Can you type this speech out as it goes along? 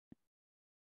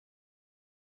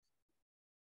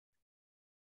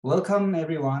Welcome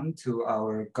everyone to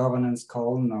our governance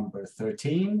call number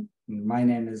 13. My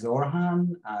name is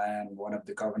Orhan. I am one of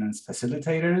the governance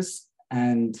facilitators.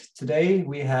 And today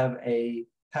we have a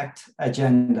packed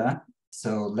agenda.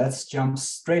 So let's jump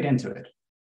straight into it.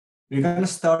 We're going to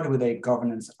start with a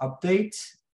governance update.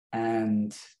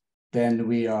 And then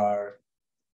we are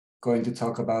going to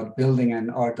talk about building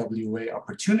an RWA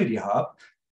Opportunity Hub.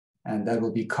 And that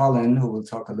will be Colin, who will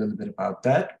talk a little bit about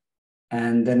that.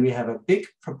 And then we have a big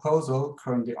proposal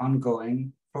currently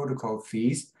ongoing, protocol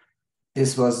fees.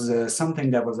 This was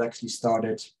something that was actually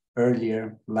started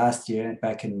earlier last year,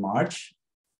 back in March,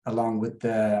 along with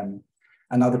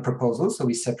another proposal. So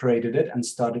we separated it and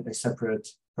started a separate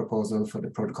proposal for the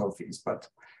protocol fees. But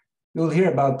you'll hear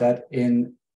about that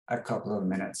in a couple of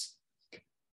minutes.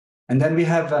 And then we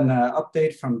have an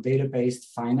update from database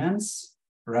finance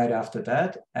right after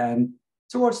that. And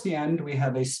towards the end, we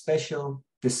have a special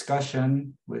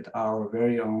discussion with our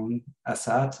very own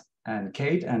Asad and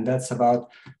Kate, and that's about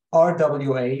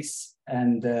RWAs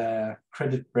and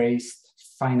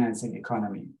credit-based financing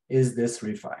economy. Is this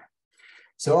ReFi?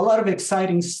 So a lot of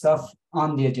exciting stuff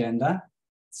on the agenda.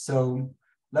 So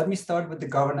let me start with the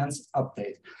governance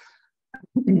update.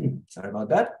 Sorry about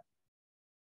that.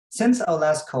 Since our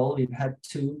last call, we've had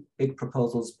two big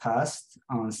proposals passed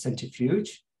on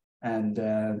Centrifuge, and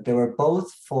they were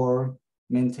both for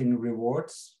minting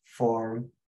rewards for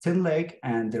Tinlake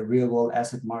and the real-world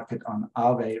asset market on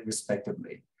Aave,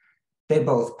 respectively. They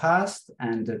both passed,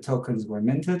 and the tokens were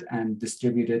minted and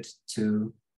distributed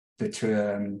to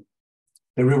the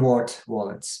reward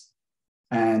wallets.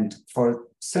 And for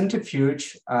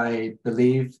Centrifuge, I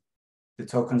believe the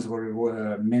tokens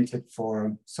were minted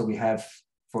for, so we have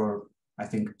for, I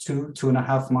think, two and a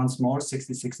half months more,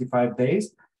 60, 65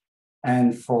 days.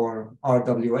 And for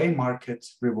RWA market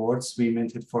rewards, we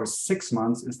minted for 6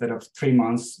 months instead of 3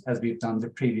 months, as we've done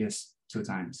the previous 2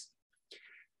 times.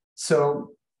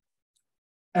 So,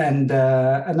 and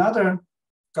another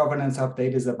governance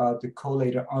update is about the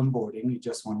collator onboarding. We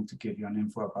just wanted to give you an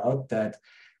info about that.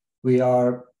 We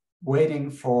are waiting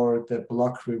for the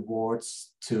block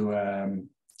rewards to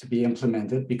be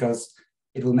implemented, because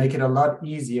it will make it a lot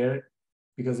easier.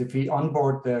 Because if we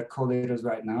onboard the collators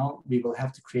right now, we will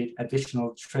have to create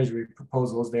additional treasury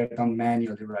proposals. They're done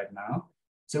manually right now.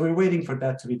 So we're waiting for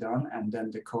that to be done, and then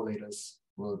the collators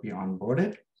will be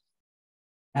onboarded.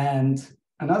 And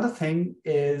another thing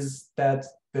is that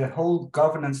the whole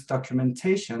governance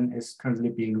documentation is currently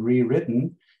being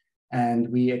rewritten, and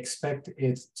we expect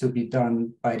it to be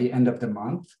done by the end of the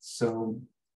month. So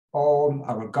all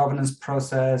our governance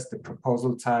process, the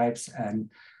proposal types,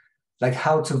 and like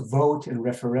how to vote in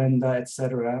referenda,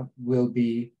 etc., will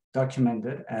be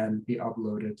documented and be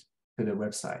uploaded to the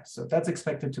website. So that's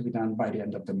expected to be done by the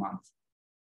end of the month.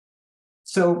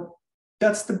 So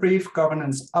that's the brief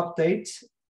governance update.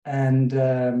 And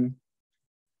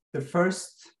the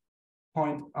first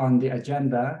point on the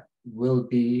agenda will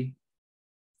be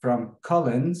from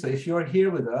Colin. So if you're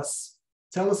here with us,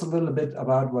 tell us a little bit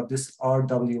about what this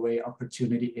RWA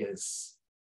opportunity is.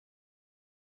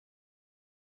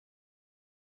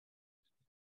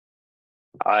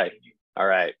 Hi. All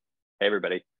right. Hey,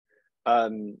 everybody.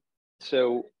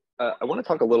 So I want to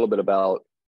talk a little bit about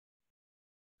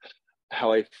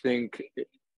how I think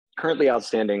currently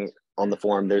outstanding on the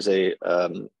forum, there's a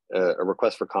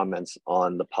request for comments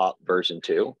on the POP version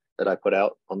 2 that I put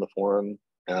out on the forum.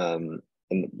 And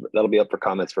that'll be up for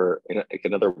comments for like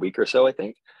another week or so, I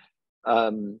think.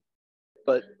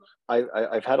 But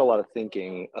I've had a lot of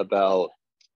thinking about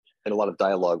and a lot of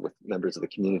dialogue with members of the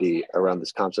community around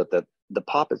this concept that the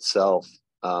POP itself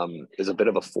is a bit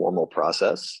of a formal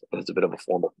process, and it's a bit of a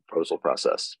formal proposal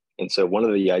process. And so one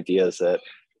of the ideas that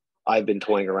I've been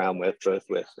toying around with, both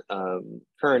with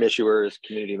current issuers,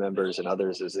 community members, and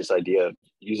others, is this idea of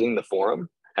using the forum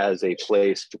as a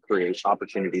place to create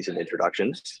opportunities and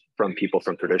introductions from people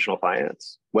from traditional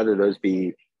finance, whether those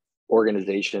be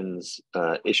organizations,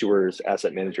 issuers,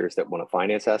 asset managers that want to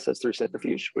finance assets through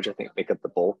Centrifuge, which I think make up the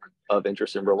bulk of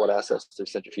interest in real-world assets through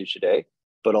Centrifuge today,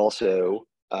 but also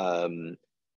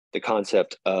the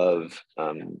concept of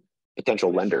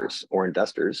potential lenders or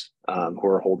investors who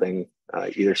are holding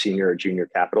either senior or junior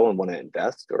capital and want to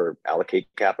invest or allocate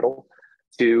capital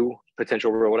to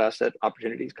potential real-world asset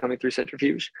opportunities coming through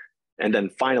Centrifuge. And then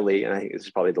finally, and I think this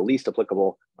is probably the least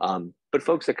applicable, but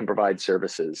folks that can provide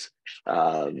services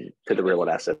to the real-world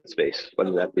asset space,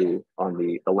 whether that be on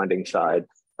the lending side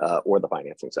or the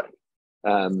financing side.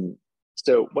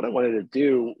 So what I wanted to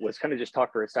do was kind of just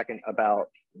talk for a second about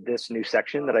this new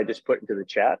section that I just put into the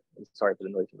chat. Sorry for the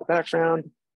noise in the background.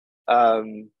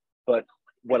 But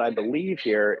what I believe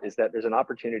here is that there's an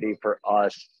opportunity for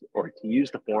us, or to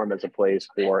use the forum as a place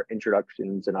for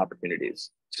introductions and opportunities.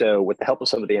 So with the help of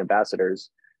some of the ambassadors,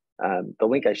 the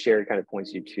link I shared kind of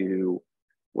points you to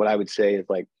what I would say is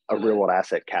like a real world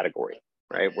asset category,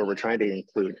 right? Where we're trying to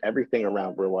include everything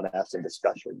around real world asset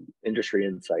discussion, industry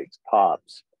insights,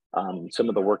 POPs, some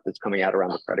of the work that's coming out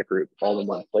around the credit group all in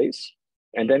one place,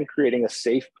 and then creating a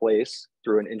safe place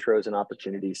through an intros and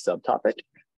opportunities subtopic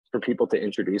for people to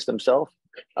introduce themselves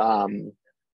and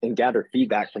gather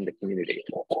feedback from the community.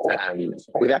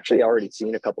 We've actually already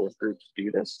seen a couple of groups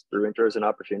do this through intros and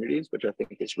opportunities, which I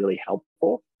think is really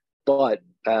helpful. But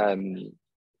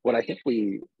what I think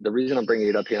the reason I'm bringing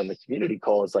it up here on the community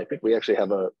call is I think we actually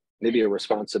have maybe a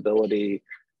responsibility,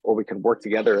 or we can work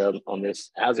together on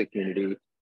this as a community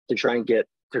to try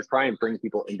and bring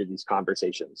people into these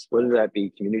conversations, whether that be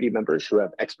community members who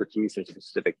have expertise in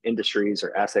specific industries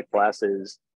or asset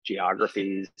classes,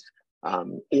 geographies,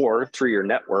 or through your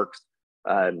networks,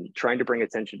 trying to bring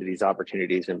attention to these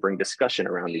opportunities and bring discussion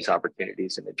around these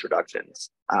opportunities and introductions.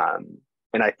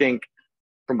 And I think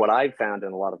from what I've found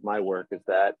in a lot of my work is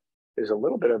that there's a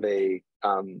little bit of a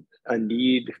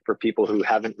need for people who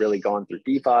haven't really gone through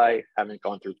DeFi, haven't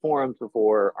gone through forums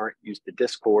before, aren't used to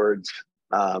Discords,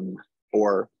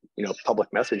 or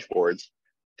public message boards,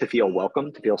 to feel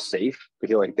welcome, to feel safe, to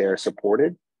feel like they're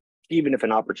supported, even if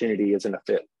an opportunity isn't a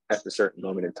fit at a certain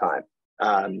moment in time.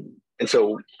 And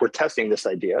so we're testing this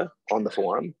idea on the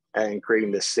forum and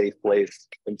creating this safe place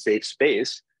and safe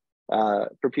space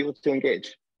for people to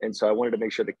engage. And so I wanted to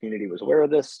make sure the community was aware of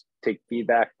this, take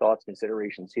feedback, thoughts,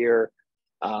 considerations here,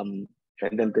 and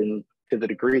then to the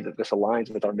degree that this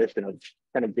aligns with our mission of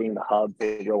kind of being the hub for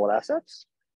real world assets,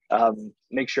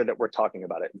 make sure that we're talking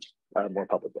about it more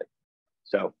publicly.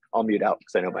 So I'll mute out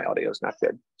because I know my audio is not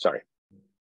good. Sorry.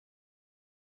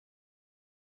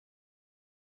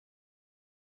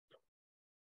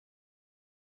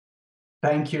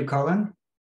 Thank you, Colin.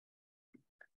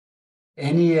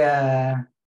 Any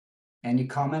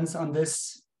comments on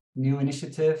this new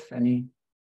initiative? Any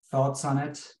thoughts on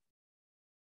it?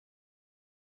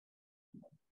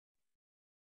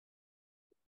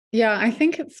 Yeah, I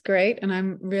think it's great. And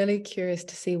I'm really curious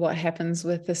to see what happens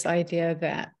with this idea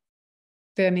that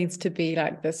there needs to be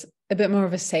like this, a bit more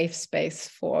of a safe space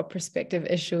for prospective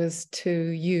issuers to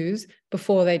use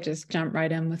before they just jump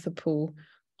right in with a pool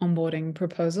onboarding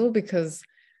proposal, because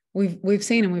we've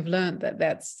seen and we've learned that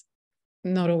that's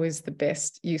not always the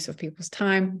best use of people's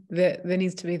time. There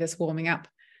needs to be this warming up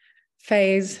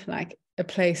phase, like a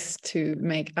place to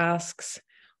make asks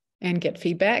and get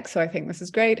feedback. So I think this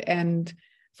is great. And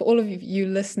for all of you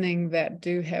listening that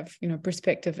do have,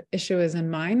 prospective issuers in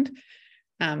mind,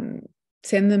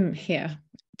 send them here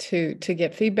to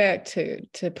get feedback, to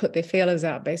put their feelers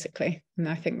out, basically. And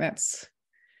I think let's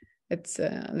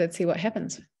see what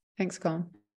happens. Thanks, Colin.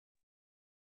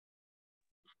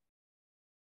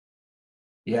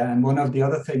 Yeah, and one of the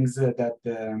other things that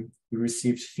we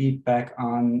received feedback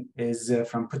on is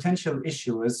from potential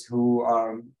issuers who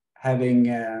are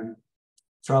having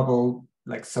trouble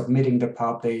like submitting the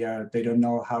POP. They don't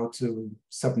know how to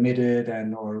submit it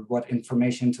or what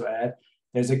information to add.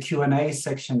 There's a Q&A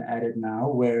section added now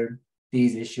where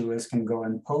these issuers can go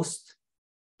and post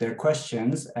their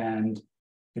questions, and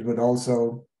it would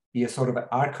also be a sort of an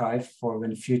archive for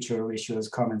when future issuers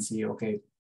come and see, okay,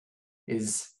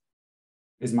 is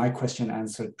my question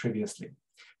answered previously?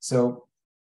 So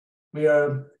we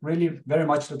are really very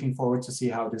much looking forward to see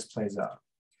how this plays out.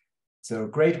 So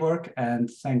great work, and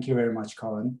thank you very much,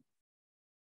 Colin.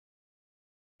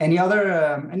 Any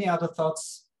other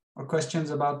thoughts or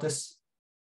questions about this?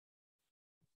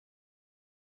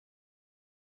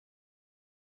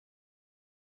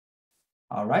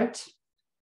 All right.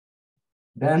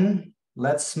 Then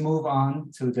let's move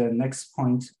on to the next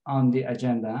point on the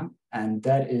agenda, and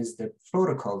that is the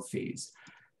protocol fees.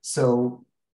 So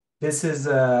this is,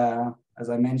 as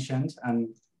I mentioned,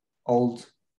 an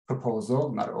old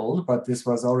proposal, not old, but this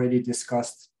was already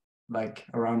discussed like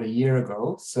around a year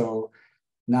ago. So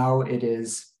now it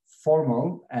is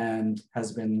formal and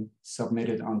has been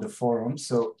submitted on the forum.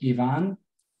 So Ivan,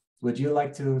 would you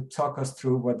like to talk us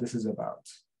through what this is about?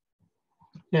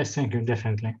 Yes, thank you,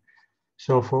 definitely.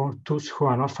 So for those who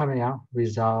are not familiar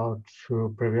without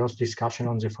through previous discussion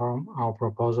on the forum, our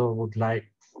proposal would like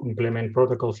implement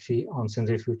protocol fee on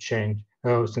Centrifuge chain,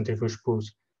 Centrifuge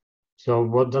pools. So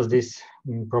what does this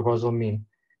proposal mean?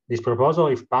 This proposal,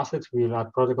 if passed, will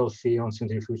add protocol fee on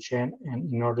Centrifuge chain,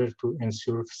 and in order to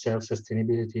ensure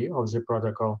self-sustainability of the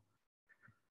protocol.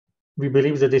 We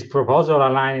believe that this proposal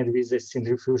aligned with the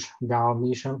Centrifuge DAO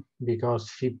mission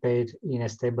because fee paid in a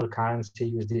stable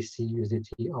currency, USDC,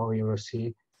 USDT, or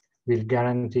EURC, will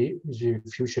guarantee the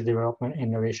future development and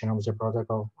innovation of the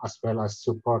protocol, as well as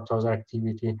support other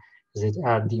activities that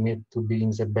are deemed to be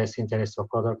in the best interest of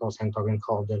protocols and token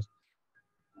holders.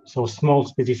 So small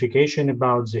specification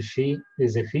about the fee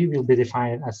is the fee will be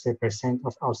defined as a %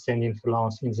 of outstanding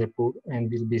loans in the pool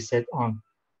and will be set on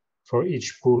for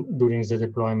each pool during the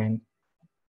deployment.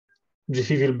 The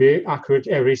fee will be accrued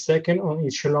every second on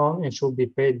each loan and should be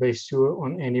paid by SURE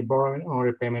on any borrowing or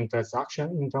repayment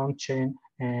transaction in the on-chain.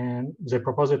 And the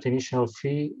proposed initial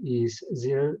fee is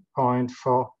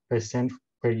 0.4%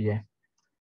 per year.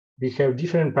 We have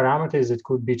different parameters that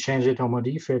could be changed or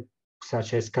modified,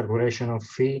 such as calculation of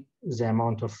fee, the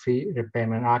amount of fee,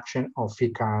 repayment action, or fee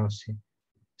currency.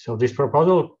 So this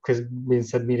proposal has been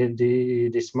submitted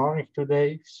this morning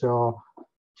today, so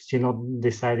still not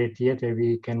decided yet.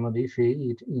 We can modify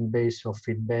it in base of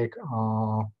feedback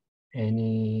or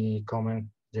any comment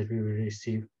that we will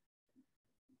receive.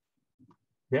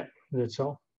 Yeah, that's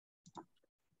all.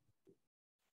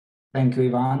 Thank you,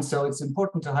 Ivan. So it's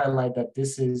important to highlight that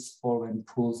this is for when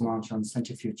pools launch on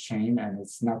Centrifuge chain and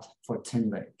it's not for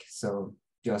Tinlake. So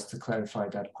just to clarify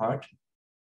that part.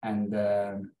 And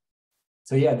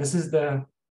so yeah, this is the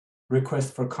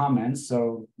request for comments.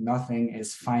 So nothing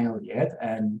is final yet.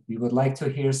 And we would like to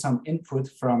hear some input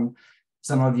from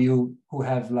some of you who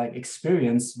have like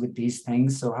experience with these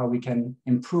things. So how we can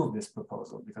improve this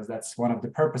proposal, because that's one of the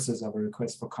purposes of a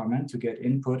request for comment, to get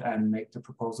input and make the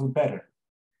proposal better.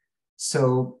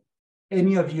 So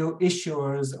any of you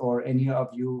issuers or any of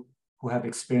you who have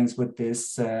experience with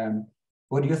this,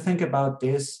 what do you think about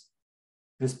this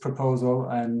proposal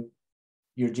and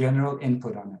your general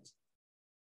input on it?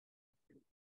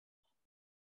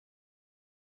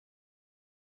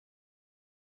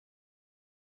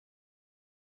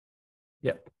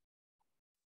 Yep.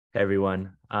 Hey,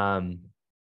 everyone.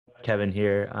 Kevin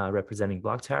here, representing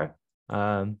Block Tower.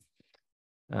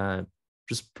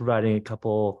 Just providing a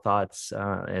couple thoughts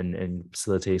and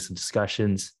facilitating some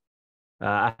discussions.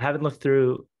 I haven't looked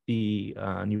through the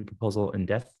new proposal in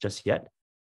depth just yet.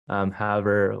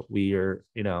 However, we are,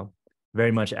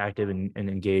 very much active and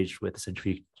engaged with the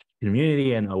Centrifuge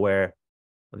community and aware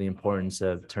of the importance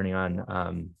of turning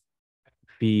on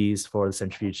fees for the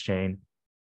Centrifuge chain.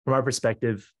 From our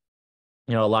perspective,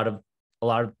 a lot of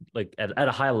like at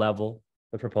a high level,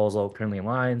 the proposal currently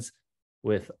aligns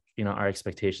with our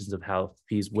expectations of how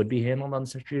fees would be handled on the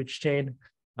Centrifuge chain.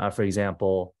 For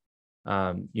example,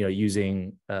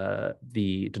 using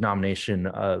the denomination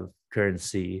of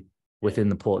currency within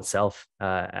the pool itself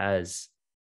as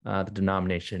the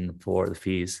denomination for the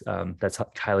fees. That's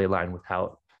highly aligned with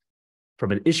how,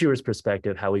 from an issuer's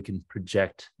perspective, how we can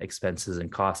project expenses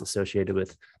and costs associated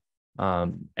with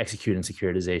executing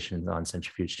securitization on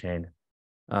Centrifuge chain.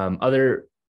 Other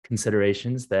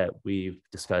considerations that we've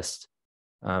discussed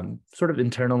sort of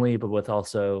internally, but with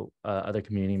also other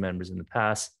community members in the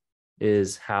past,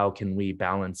 is how can we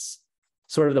balance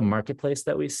sort of the marketplace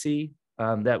that we see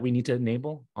that we need to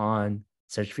enable on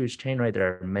Centrifuge chain, right?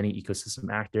 There are many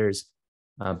ecosystem actors,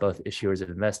 both issuers and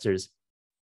investors,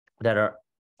 that are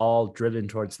all driven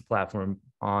towards the platform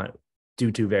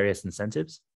due to various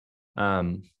incentives.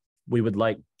 We would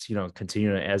like to,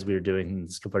 continue, as we are doing in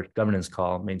this governance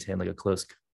call, maintain like a close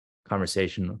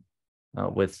conversation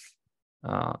with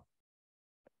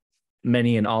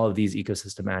many and all of these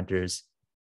ecosystem actors.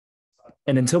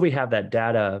 And until we have that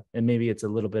data, and maybe it's a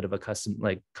little bit of a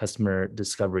customer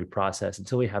discovery process,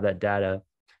 until we have that data,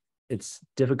 it's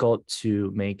difficult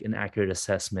to make an accurate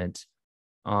assessment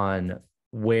on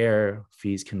where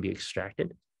fees can be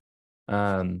extracted.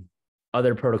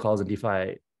 Other protocols and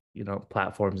DeFi,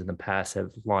 platforms in the past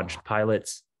have launched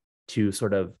pilots to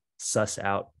sort of suss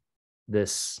out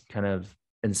this kind of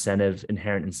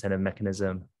inherent incentive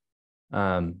mechanism.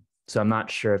 So I'm not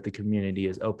sure if the community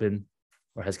is open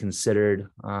or has considered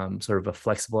sort of a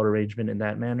flexible arrangement in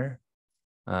that manner.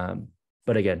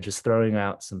 But again, just throwing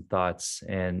out some thoughts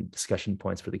and discussion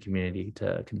points for the community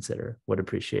to consider. Would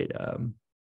appreciate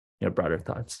broader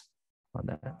thoughts on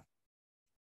that.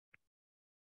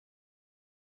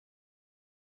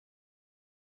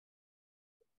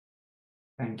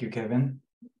 Thank you, Kevin,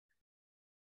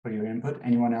 for your input.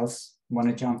 Anyone else want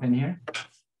to jump in here?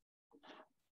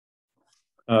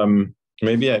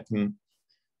 Maybe I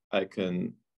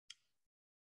can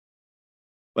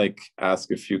like ask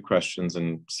a few questions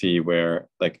and see where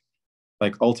like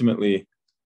ultimately,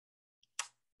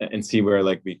 and see where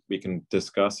like we can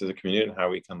discuss as a community and how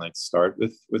we can like start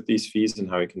with these fees and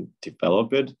how we can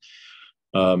develop it.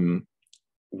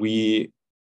 We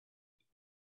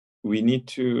we need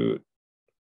to,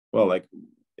 well, like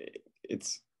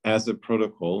it's as a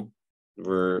protocol,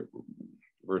 we're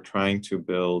trying to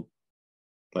build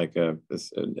like a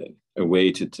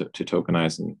way to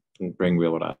tokenize and bring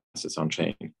real world assets on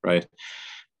chain, right?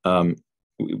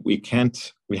 We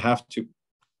have to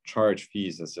charge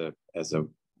fees as a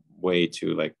way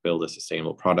to like build a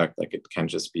sustainable product. Like it can't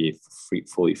just be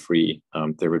fully free.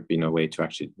 There would be no way to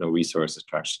actually, no resources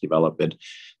to actually develop it.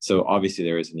 So obviously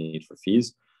there is a need for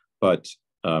fees, but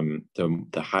the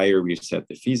higher we set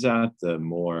the fees at, the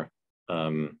more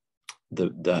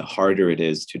the harder it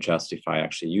is to justify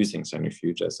actually using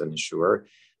Centrifuge as an issuer,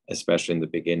 especially in the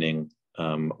beginning,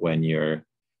 when you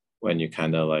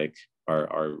kind of like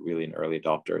are really an early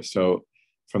adopter. So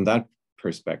from that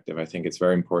perspective, I think it's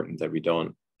very important that we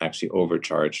don't actually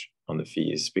overcharge on the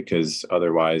fees, because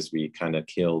otherwise we kind of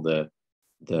kill the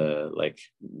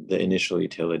initial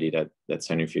utility that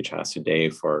Centrifuge has today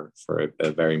for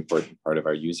a very important part of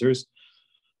our users.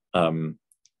 So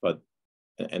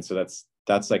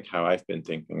that's like how I've been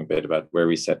thinking a bit about where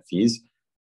we set fees.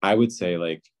 I would say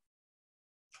like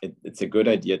it's a good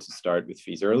idea to start with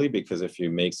fees early, because if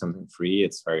you make something free,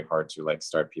 it's very hard to like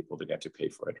start people to get to pay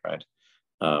for it, right?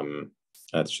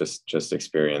 That's just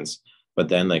experience. But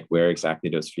then like where exactly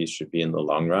those fees should be in the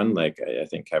long run, like I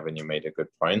think Kevin, you made a good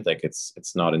point. Like it's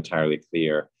not entirely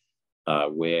clear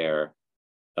where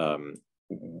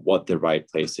what the right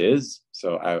place is.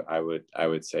 So I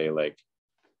would say like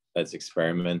let's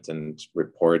experiment and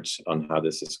report on how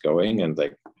this is going, and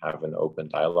like have an open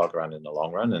dialogue around in the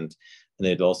long run. And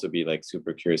it'd also be like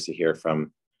super curious to hear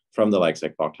from the likes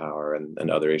like Block Tower and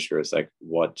other issuers, like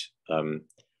what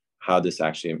how this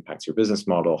actually impacts your business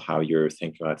model, how you're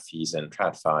thinking about fees and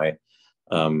TradFi,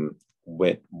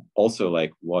 with also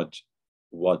like what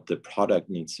the product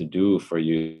needs to do for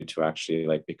you to actually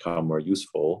like become more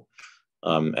useful,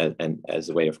 and as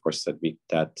a way, of course, that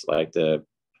like the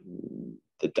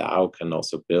DAO can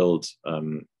also build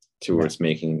towards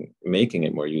making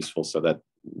it more useful, so that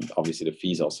obviously the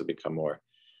fees also become more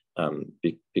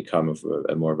become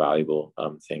a more valuable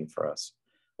thing for us,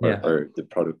 or the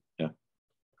product. Yeah.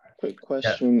 Quick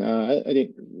question. I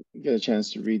didn't get a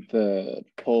chance to read the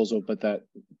proposal, but that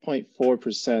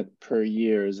 0.4% per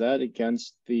year, is that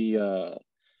against the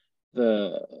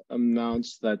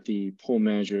amounts that the pool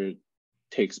manager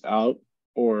takes out,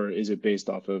 or is it based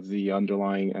off of the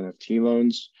underlying NFT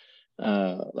loans?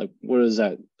 Like, what does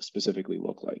that specifically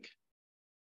look like?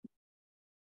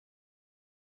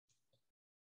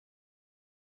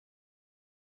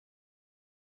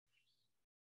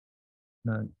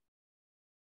 None.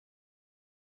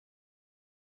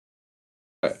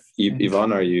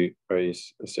 Ivan, are you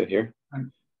still here?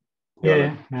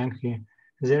 Yeah, I'm here.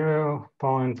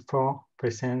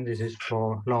 0.4%. This is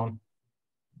for loan.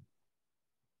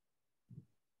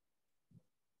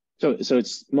 So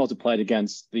it's multiplied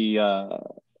against the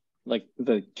like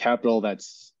the capital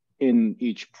that's in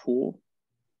each pool.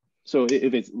 So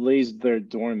if it lays there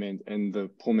dormant and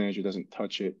the pool manager doesn't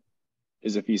touch it,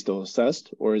 is the fee still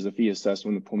assessed, or is the fee assessed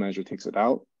when the pool manager takes it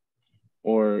out,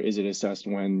 or is it assessed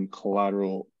when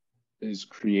collateral is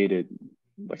created,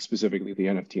 like specifically the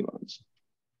NFT loans?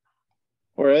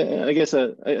 Or I guess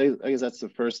that's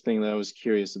the first thing that I was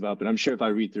curious about, but I'm sure if I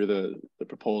read through the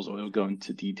proposal, it'll go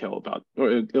into detail about, or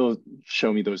it'll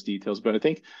show me those details. But I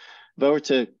think if I were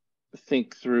to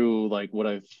think through like what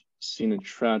I've seen in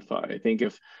TradFi, I think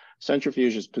if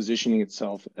Centrifuge is positioning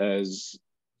itself as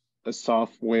a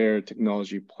software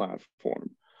technology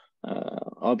platform,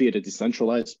 albeit a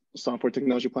decentralized software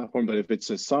technology platform, but if it's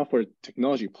a software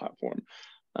technology platform,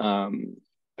 I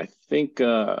think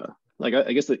like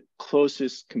I guess the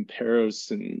closest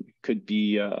comparison could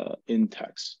be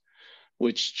Intex,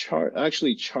 which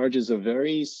actually charges a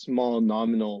very small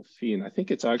nominal fee, and I think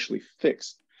it's actually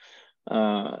fixed.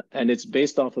 And it's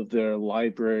based off of their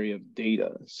library of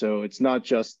data. So it's not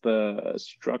just the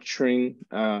structuring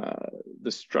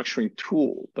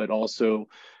tool, but also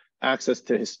access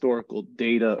to historical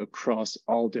data across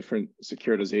all different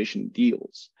securitization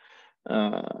deals.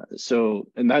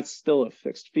 And that's still a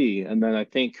fixed fee. And then I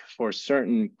think for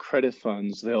certain credit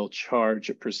funds, they'll charge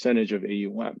a percentage of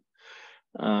AUM.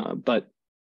 But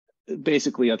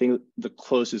basically, I think the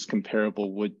closest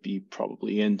comparable would be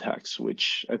probably Intex,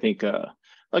 which I think,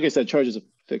 like I said, charges a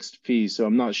fixed fee. So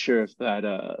I'm not sure if that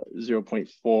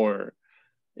 0.4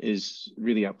 is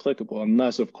really applicable,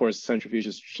 unless, of course, Centrifuge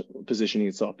is positioning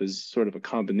itself as sort of a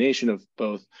combination of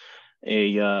both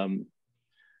a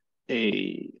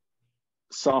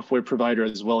software provider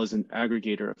as well as an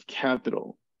aggregator of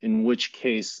capital, in which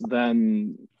case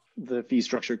then the fee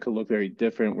structure could look very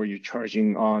different, where you're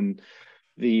charging on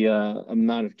the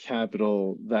amount of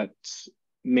capital that's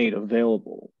made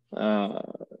available,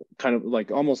 kind of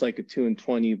like almost like a 2 and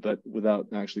 20, but without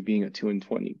actually being a 2 and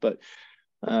 20. But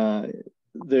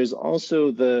there's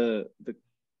also the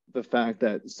fact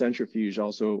that Centrifuge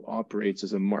also operates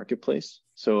as a marketplace.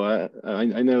 So I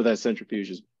know that Centrifuge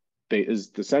is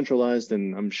decentralized,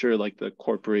 and I'm sure like the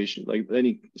corporation, like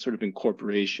any sort of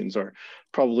incorporations are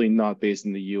probably not based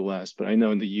in the US, but I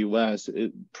know in the US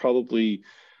it probably,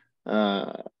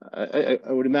 I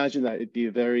would imagine that it'd be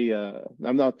a very,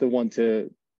 I'm not the one to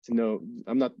know,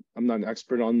 I'm not an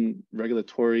expert on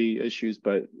regulatory issues,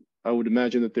 but I would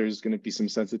imagine that there's going to be some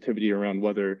sensitivity around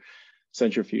whether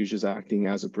Centrifuge is acting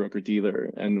as a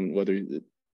broker-dealer and whether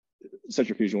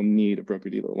Centrifuge will need a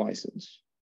broker-dealer license.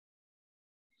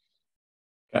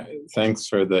 Thanks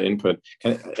for the input.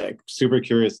 Super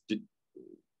curious,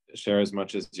 share as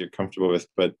much as you're comfortable with,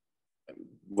 but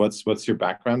what's your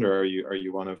background, or are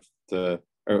you one of the,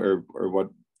 or what?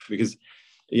 Because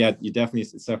yeah, it definitely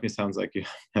sounds like you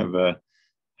have a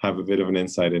bit of an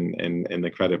insight in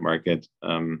the credit market.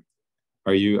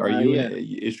 Are you an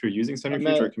issuer using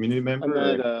Centrifuge or a community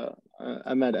member?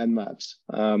 I'm at NMAPS.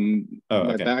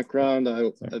 My background,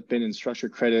 I've been in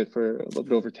structured credit for a little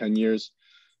bit over 10 years,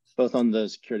 both on the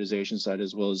securitization side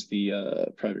as well as the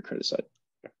private credit side.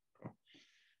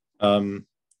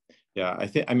 Yeah,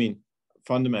 I mean,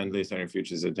 fundamentally,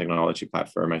 Centrifuge is a technology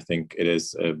platform. I think it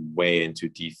is a way into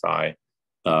DeFi.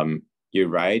 You're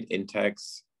right,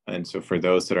 Intex. And so for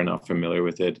those that are not familiar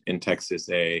with it, Intex is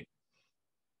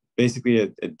basically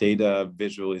a data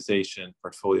visualization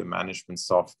portfolio management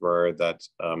software that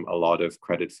a lot of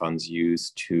credit funds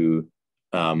use to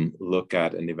look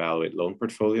at and evaluate loan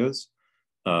portfolios.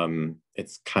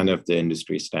 It's kind of the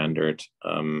industry standard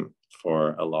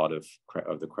for a lot of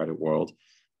the credit world.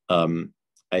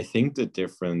 I think the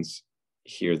difference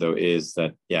here, though, is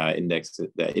that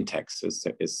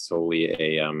Intex is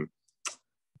solely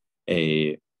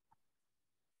a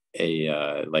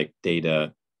like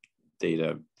data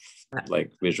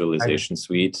like visualization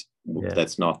suite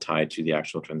that's not tied to the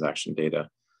actual transaction data.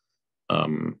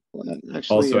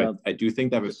 Also, I do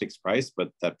think they have a fixed price,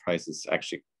 but that price is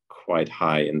actually quite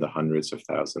high, in the hundreds of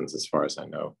thousands, as far as I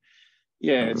know.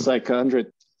 Yeah, it's like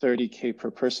 130K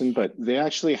per person, but they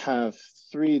actually have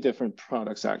 3 different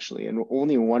products actually, and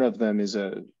only one of them is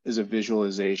a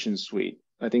visualization suite.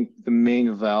 I think the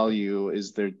main value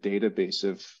is their database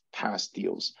of past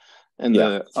deals and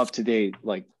the up-to-date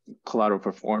like collateral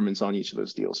performance on each of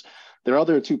those deals. Their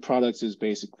other 2 products is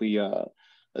basically a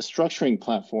structuring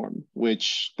platform,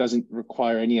 which doesn't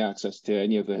require any access to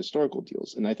any of the historical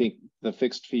deals. And I think the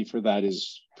fixed fee for that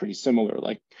is pretty similar,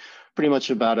 like pretty much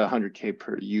about 100K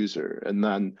per user. And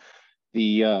then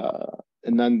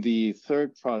the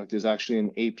third product is actually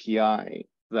an API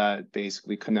that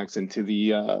basically connects into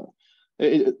the,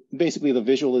 basically the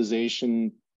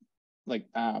visualization like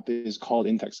app is called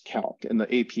Intex Calc, and the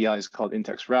API is called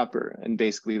Intex Wrapper. And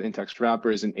basically the Intex Wrapper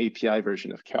is an API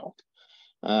version of Calc.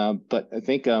 But I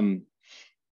think,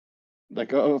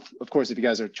 like, of course, if you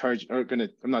guys are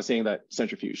I'm not saying that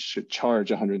Centrifuge should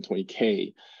charge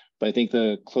 120K, but I think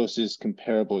the closest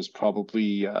comparable is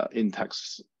probably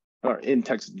Intex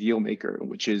Dealmaker,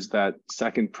 which is that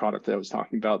second product that I was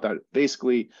talking about that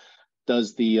basically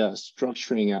does the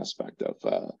structuring aspect of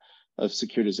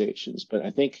securitizations. But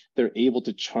I think they're able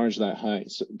to charge that high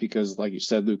because, like you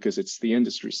said, Lucas, it's the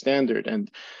industry standard. And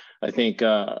I think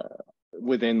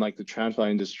within like the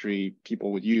TradFi industry,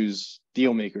 people would use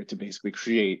Dealmaker to basically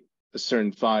create a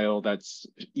certain file that's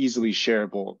easily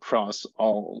shareable across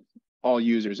all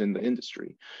users in the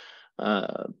industry.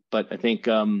 But I think,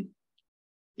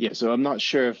 so I'm not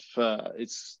sure if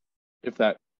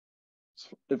that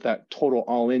total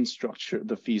all-in structure,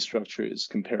 the fee structure, is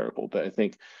comparable. But I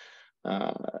think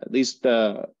at least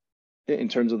in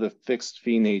terms of the fixed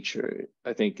fee nature,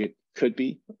 I think it could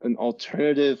be. An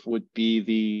alternative would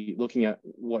be looking at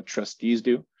what trustees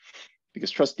do,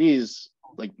 because trustees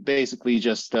like basically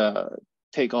just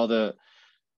take the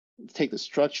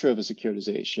structure of a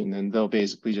securitization, and they'll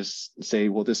basically just say,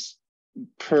 well, this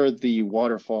per the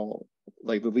waterfall,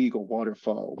 like the legal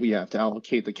waterfall, we have to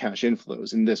allocate the cash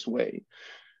inflows in this way.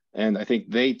 And I think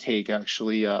they take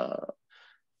actually a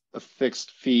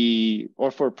fixed fee,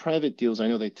 or for private deals, I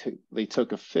know they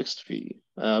took a fixed fee,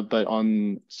 but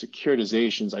on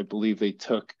securitizations, I believe they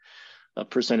took a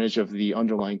percentage of the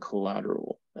underlying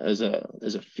collateral as a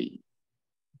fee.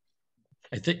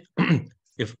 I think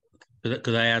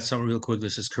could I add something real quick?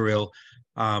 This is Kirill.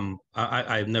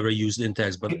 I've never used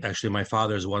Intex, but actually my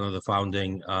father is one of the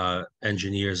founding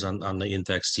engineers on the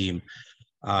Intex team.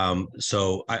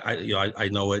 So I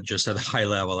know it just at a high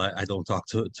level. I don't talk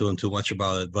to him too much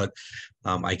about it, but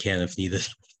I can if needed.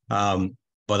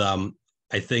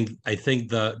 I think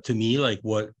to me, like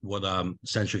what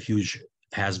Centrifuge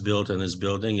has built and is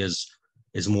building is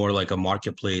more like a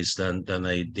marketplace than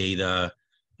a data,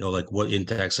 like what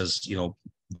Intex's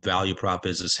value prop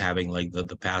is having like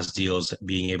the past deals,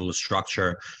 being able to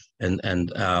structure and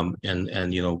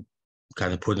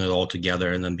kind of putting it all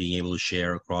together and then being able to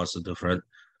share across the different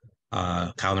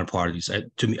counterparties.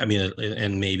 To me, I mean,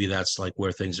 and maybe that's like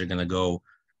where things are going to go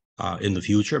in the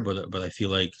future. But I feel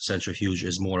like Centrifuge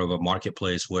is more of a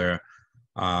marketplace where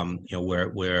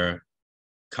where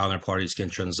counterparties can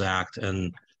transact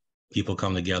and people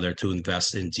come together to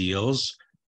invest in deals.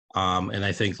 And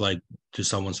I think, like, to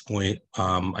someone's point,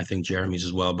 I think Jeremy's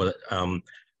as well, but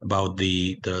about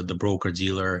the broker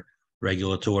dealer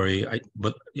regulatory,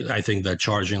 but I think that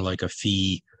charging like a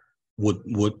fee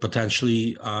would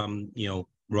potentially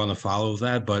run afoul of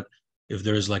that. But if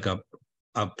there's like a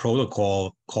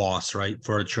protocol cost, right,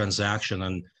 for a transaction,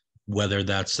 and whether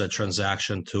that's a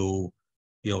transaction to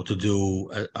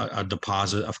do a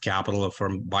deposit of capital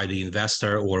by the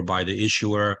investor or by the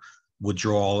issuer,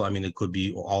 withdrawal, I mean, it could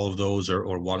be all of those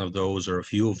or one of those or a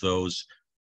few of those,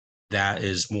 that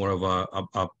is more of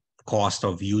a cost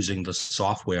of using the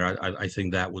software. I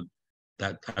think I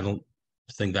don't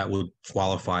think that would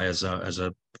qualify as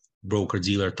a broker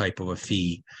dealer type of a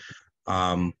fee.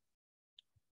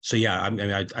 So yeah, I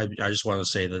mean, I just want to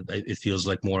say that it feels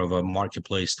like more of a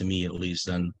marketplace to me, at least,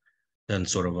 than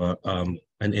sort of an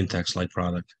Intex like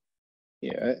product.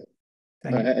 Yeah, I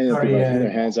Sorry, think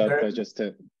their hands up, but just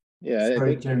to I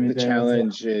think Jeremy, the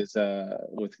challenge is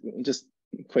with just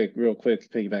real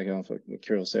quick, piggybacking off what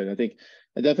Kirill said. I think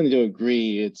I definitely do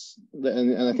agree.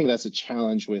 And I think that's a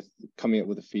challenge with coming up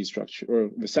with a fee structure, or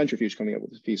the Centrifuge coming up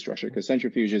with a fee structure, because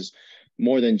Centrifuge is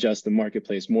more than just a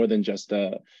marketplace, more than just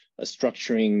a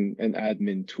structuring and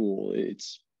admin tool.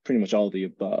 It's pretty much all of the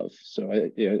above. So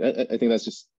I think that's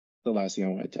just the last thing I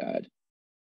wanted to add.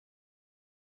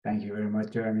 Thank you very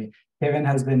much, Jeremy. Kevin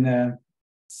has been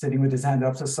sitting with his hand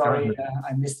up, so sorry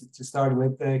I missed it to start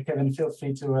with. Kevin, feel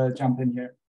free to jump in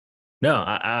here. No,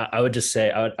 I would just say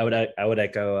I would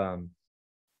echo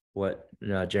what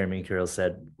Jeremy and Kirill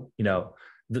said.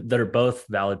 That are both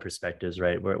valid perspectives,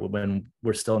 right? When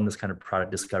we're still in this kind of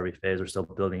product discovery phase, we're still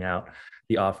building out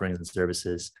the offerings and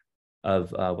services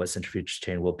of what Centrifuge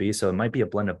Chain will be. So it might be a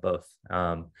blend of both.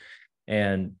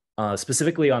 And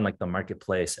specifically on like the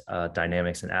marketplace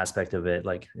dynamics and aspect of it,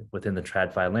 like within the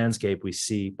TradFi landscape, we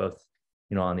see both,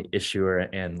 on the issuer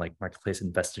and like marketplace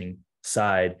investing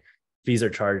side, fees are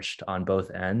charged on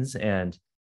both ends. And,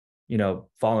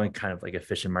 following kind of like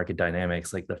efficient market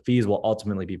dynamics, like the fees will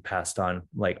ultimately be passed on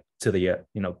like to the,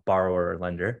 borrower or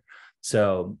lender.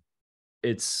 So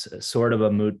it's sort of a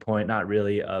moot point, not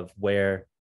really, of where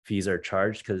fees are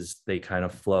charged, because they kind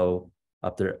of flow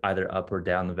up there, either up or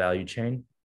down the value chain.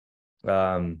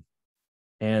 And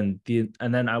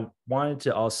then I wanted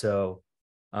to also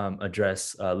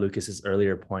address Lucas's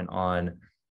earlier point on,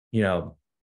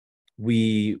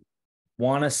 we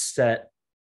want to set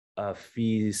a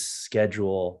fees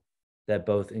schedule that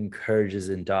both encourages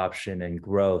adoption and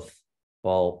growth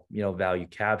while value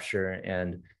capture.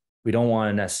 And we don't want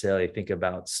to necessarily think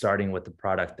about starting with the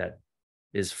product that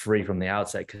is free from the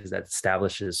outset, because that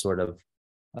establishes sort of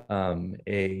an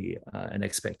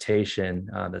expectation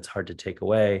that's hard to take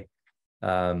away.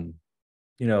 One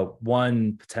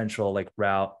potential like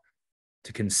route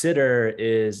to consider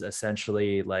is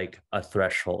essentially like a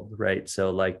threshold, right?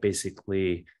 So like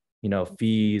basically,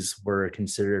 fees were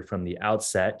considered from the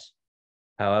outset.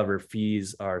 However,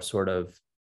 fees are sort of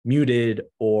muted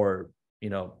or,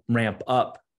 ramp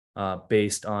up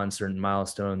based on certain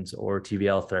milestones or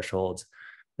TVL thresholds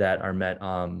that are met,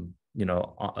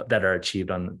 that are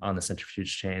achieved on the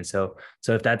Centrifuge chain. So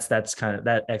if that's kind of,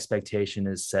 that expectation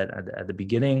is set at the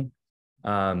beginning,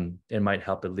 it might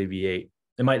help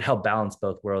balance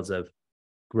both worlds of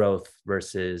growth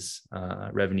versus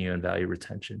revenue and value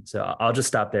retention. So I'll just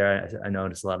stop there. I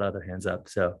noticed a lot of other hands up,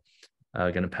 so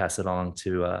I'm going to pass it along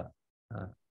to, I'm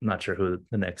not sure who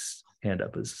the next hand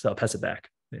up is, so I'll pass it back.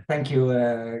 Yeah. Thank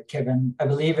you, Kevin. I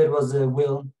believe it was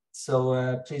Will,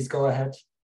 so please go ahead.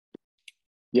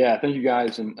 Yeah, thank you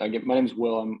guys. And again, my name is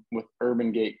Will. I'm with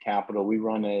Urban Gate Capital. We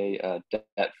run a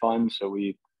debt fund, so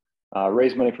we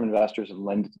raise money from investors and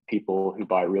lend to people who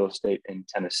buy real estate in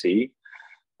Tennessee.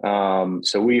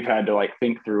 So we've had to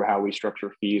think through how we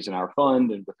structure fees in our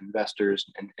fund and with investors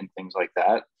and things like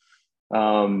that.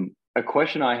 A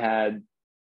question I had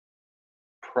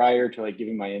prior to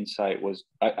giving my insight was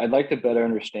I'd like to better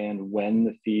understand when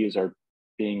the fees are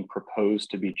being proposed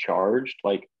to be charged?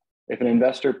 Like if an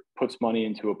investor puts money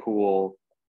into a pool,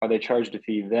 are they charged a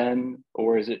fee then,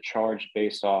 or is it charged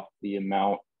based off the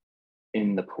amount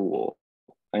in the pool?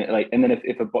 And then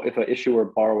if an issuer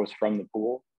borrows from the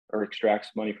pool or extracts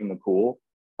money from the pool,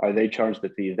 are they charged the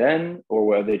fee then,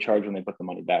 or are they charged when they put the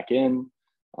money back in?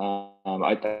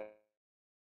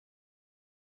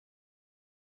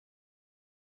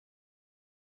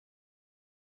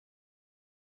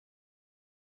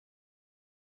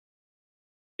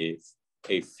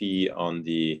 A fee on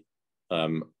the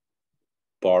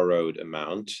borrowed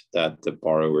amount that the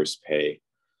borrowers pay.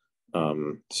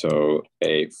 So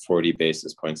a 40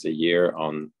 basis points a year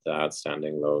on the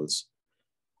outstanding loans.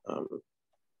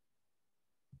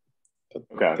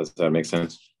 Okay. Does that make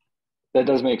sense? That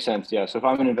does make sense. Yeah. So if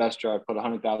I'm an investor, I put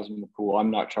 100,000 in the pool,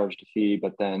 I'm not charged a fee.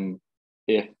 But then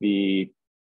if the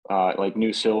like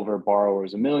New Silver borrower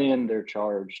is $1 million, they're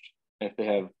charged. If they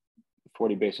have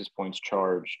 40 basis points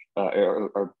charged,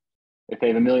 or if they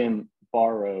have $1 million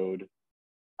borrowed,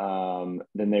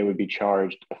 then they would be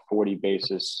charged a 40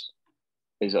 basis.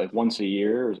 Is it like once a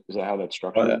year? Or is that how that's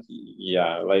structured?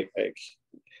 Yeah, like I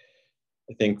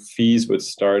think fees would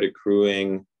start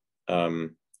accruing,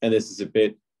 and this is a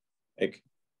bit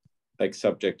like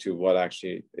subject to what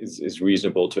actually is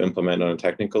reasonable to implement on a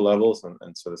technical levels,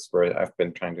 and so that's where I've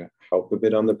been trying to help a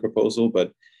bit on the proposal.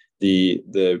 But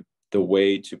the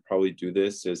way to probably do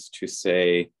this is to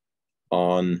say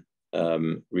on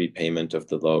repayment of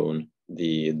the loan,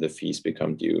 the fees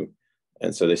become due.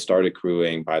 And so they start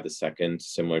accruing by the second,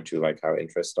 similar to like how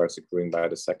interest starts accruing by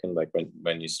the second. Like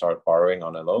when you start borrowing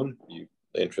on a loan,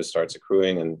 the interest starts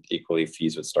accruing, and equally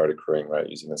fees would start accruing, right?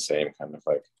 Using the same kind of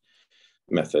like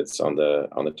methods on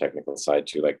the technical side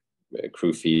to like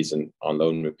accrue fees, and on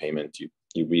loan repayment,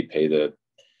 you repay the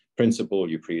principal,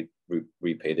 you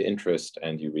repay the interest,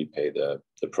 and you repay the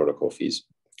protocol fees,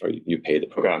 or you pay the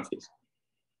protocol fees.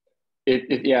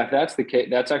 Yeah, if that's the case,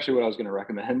 that's actually what I was going to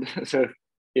recommend. So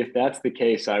if that's the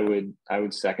case, I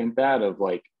would second that, of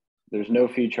like, there's no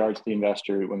fee charged to the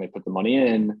investor when they put the money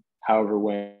in. However,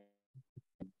 when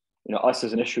us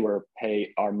as an issuer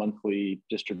pay our monthly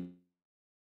distribution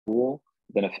pool,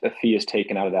 then a fee is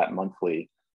taken out of that monthly.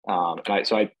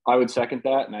 So I would second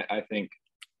that, and I think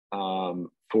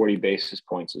 40 basis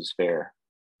points is fair.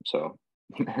 So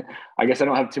I guess I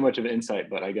don't have too much of an insight,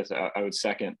 but I guess I would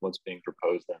second what's being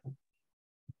proposed then.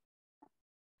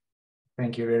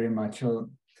 Thank you very much.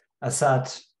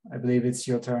 Asad, I believe it's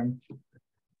your turn.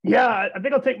 Yeah, I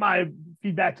think I'll take my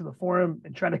feedback to the forum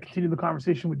and try to continue the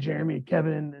conversation with Jeremy,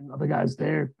 Kevin, and other guys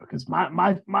there, because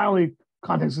my only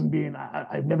context is being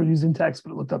I've never used Intex,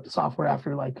 but I looked up the software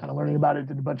after like kind of learning about it,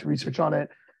 did a bunch of research on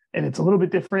it, and it's a little bit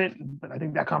different, but I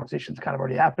think that conversation's kind of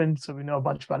already happened. So we know a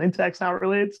bunch about Intex, how it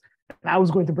relates. And I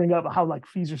was going to bring up how like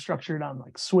fees are structured on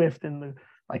like Swift and the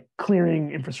like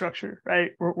clearing infrastructure,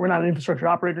 right? We're not an infrastructure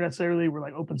operator necessarily. We're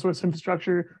like open source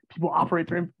infrastructure. People operate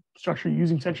their infrastructure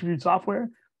using Centrifuge software.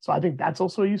 So I think that's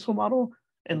also a useful model.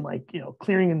 And like,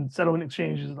 clearing and settlement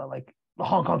exchanges like the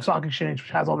Hong Kong Stock Exchange,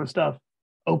 which has all their stuff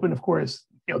open, of course,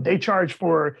 they charge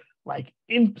for like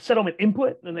settlement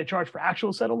input, and they charge for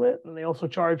actual settlement. And they also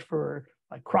charge for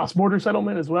like cross-border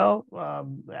settlement as well.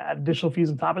 Add additional fees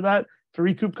on top of that to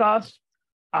recoup costs.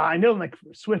 I know like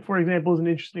Swift, for example, is an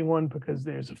interesting one because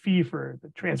there's a fee for the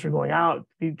transfer going out,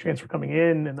 the transfer coming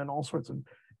in, and then all sorts of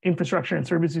infrastructure and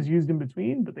services used in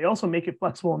between. But they also make it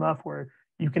flexible enough where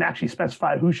you can actually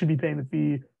specify who should be paying the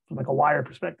fee from like a wire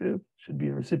perspective. Should be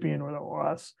the recipient or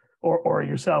us or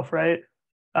yourself, right?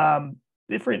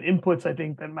 Different inputs, I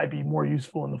think, that might be more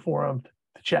useful in the forum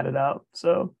to chat it out.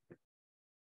 So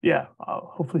yeah,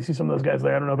 I'll hopefully see some of those guys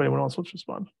there. I don't know if anyone else wants to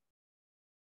respond.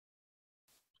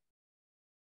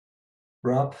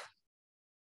 Rob,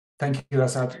 thank you,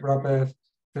 Asad. Rob,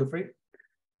 feel free.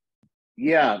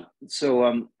 Yeah,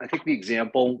 so I think the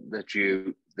example that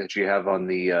you have on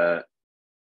the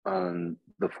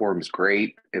forum is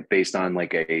great. It based on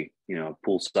like a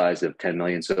pool size of 10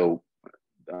 million. So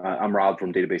I'm Rob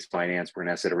from Database Finance. We're an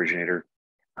asset originator.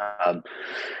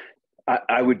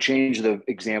 I would change the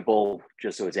example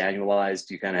just so it's annualized.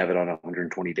 You kind of have it on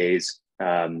 120 days.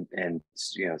 And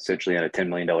essentially on a $10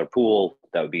 million pool,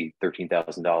 that would be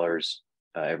 $13,000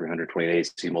 every 120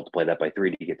 days. So you multiply that by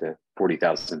 3 to get to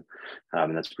 40,000,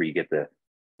 and that's where you get the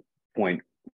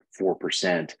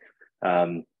 0.4%.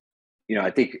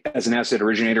 I think as an asset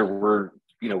originator, we're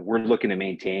looking to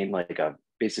maintain like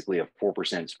basically a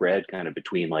 4% spread kind of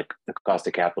between like the cost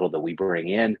of capital that we bring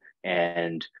in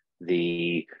and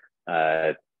the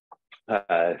and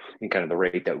kind of the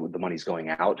rate that the money's going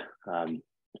out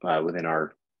within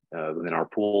our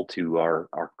pool to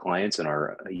our clients and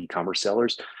our e-commerce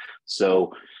sellers.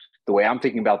 So the way I'm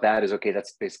thinking about that is, okay,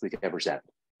 that's basically 10%.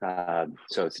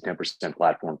 So it's a 10%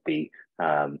 platform fee.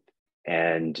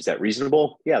 And is that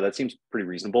reasonable? Yeah, that seems pretty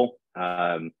reasonable.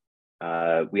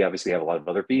 We obviously have a lot of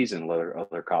other fees and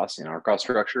other costs in our cost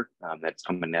structure that's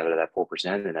coming out of that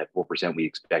 4%, and that 4% we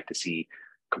expect to see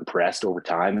compressed over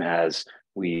time as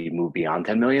we move beyond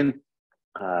 10 million.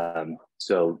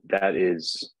 So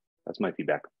that's my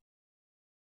feedback.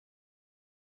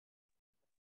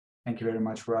 Thank you very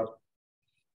much, Rob.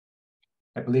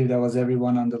 I believe that was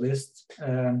everyone on the list.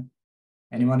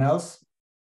 Anyone else?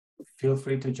 Feel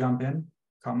free to jump in,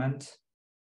 comment.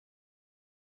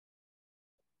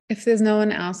 If there's no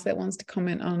one else that wants to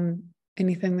comment on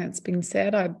anything that's been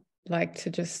said, I'd like to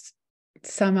just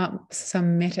sum up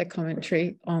some meta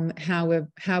commentary on how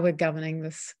we're governing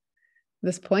this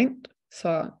point.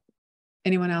 So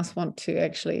anyone else want to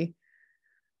actually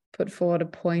put forward a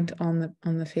point on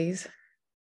the fees?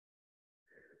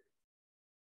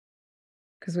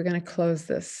 Because we're going to close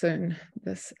this soon.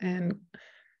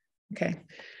 Okay.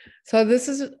 So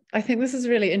I think this is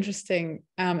really interesting.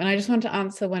 And I just want to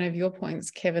answer one of your points,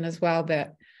 Kevin, as well,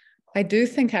 that I do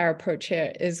think our approach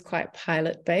here is quite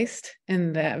pilot based,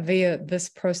 in that via this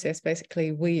process,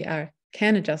 basically we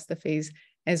can adjust the fees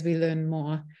as we learn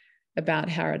more about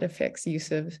how it affects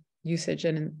usage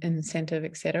and incentive,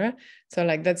 etc. So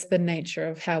like that's the nature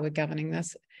of how we're governing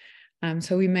this.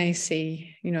 So we may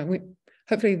see,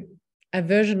 hopefully a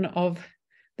version of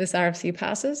this RFC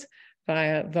passes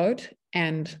via vote,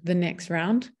 and the next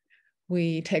round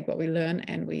we take what we learn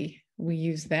and we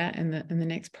use that in the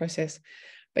next process.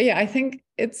 But yeah, I think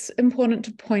it's important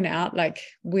to point out, like,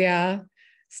 we are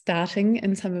starting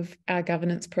in some of our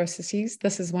governance processes.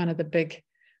 This is one of the big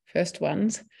first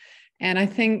ones, and I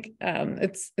think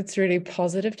it's really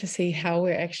positive to see how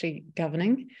we're actually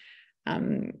governing.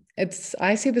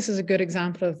 I see this as a good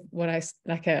example of what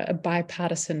a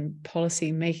bipartisan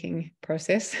policy making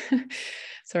process.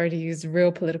 Sorry to use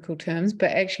real political terms,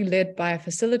 but actually led by a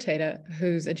facilitator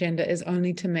whose agenda is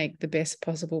only to make the best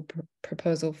possible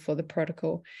proposal for the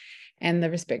protocol and the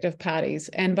respective parties.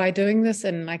 And by doing this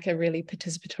in like a really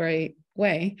participatory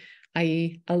way,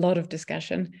 i.e. a lot of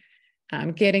discussion,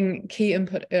 getting key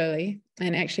input early,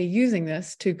 and actually using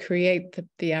this to create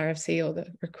the RFC or the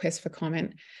request for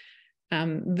comment,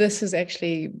 this is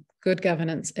actually good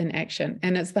governance in action.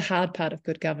 And it's the hard part of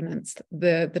good governance.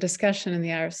 The discussion in the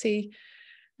RFC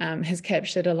has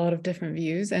captured a lot of different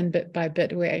views, and bit by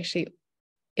bit, we're actually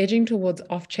edging towards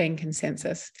off-chain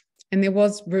consensus. And there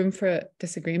was room for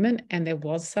disagreement, and there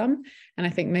was some, and I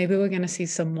think maybe we're going to see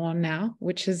some more now,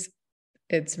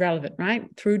 it's relevant, right?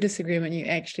 Through disagreement, you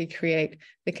actually create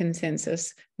the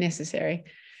consensus necessary.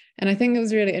 And I think it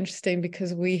was really interesting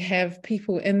because we have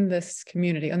people in this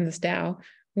community, on this DAO,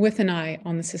 with an eye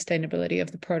on the sustainability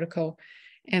of the protocol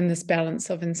and this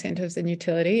balance of incentives and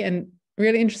utility. And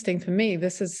really interesting for me,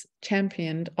 this is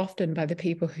championed often by the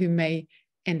people who may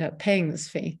end up paying this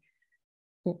fee.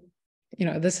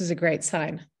 This is a great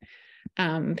sign.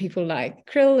 People like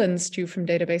Krill and Stu from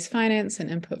Database Finance and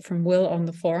input from Will on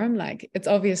the forum, like, it's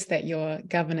obvious that you're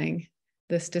governing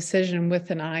this decision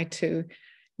with an eye to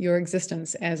your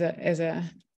existence as a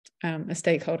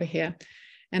stakeholder here.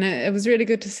 And it was really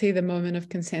good to see the moment of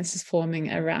consensus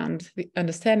forming around the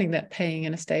understanding that paying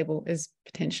in a stable is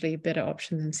potentially a better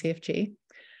option than CFG,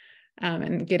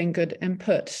 and getting good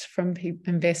input from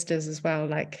investors as well,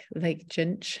 like Lake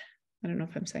Ginch. I don't know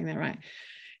if I'm saying that right.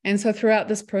 And so throughout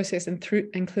this process, and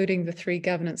including the 3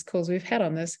 governance calls we've had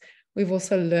on this, we've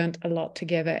also learned a lot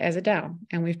together as a DAO,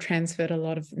 and we've transferred a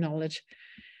lot of knowledge.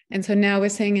 And so now we're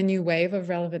seeing a new wave of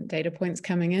relevant data points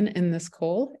coming in this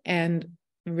call, and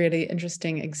really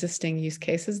interesting existing use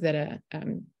cases that are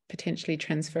potentially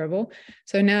transferable.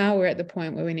 So now we're at the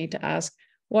point where we need to ask,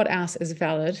 what else is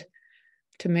valid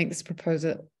to make this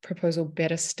proposal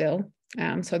better still?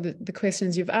 So the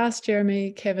questions you've asked,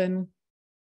 Jeremy, Kevin,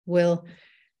 Will,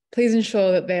 please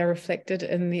ensure that they are reflected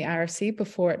in the RFC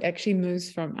before it actually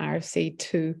moves from RFC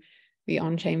to the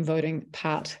on-chain voting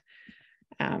part.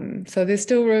 So there's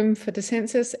still room for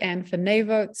dissensus and for nay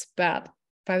votes, but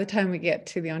by the time we get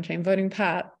to the on-chain voting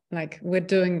part, like, we're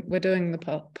doing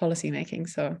the policy making.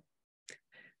 So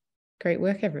great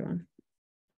work, everyone.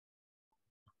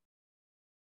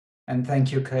 And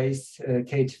thank you,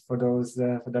 Kate, for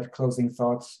that closing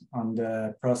thoughts on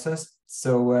the process.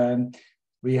 So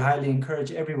we highly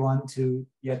encourage everyone to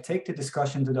take the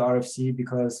discussion to the RFC,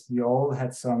 because we all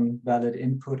had some valid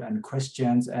input and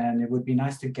questions, and it would be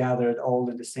nice to gather it all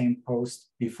in the same post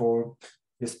before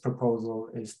this proposal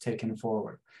is taken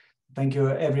forward. Thank you,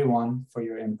 everyone, for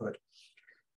your input.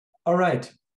 All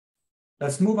right.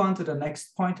 let's move on to the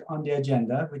next point on the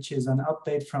agenda, which is an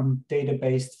update from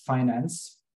data-based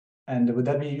finance. And would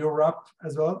that be you, Rob,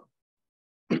 as well?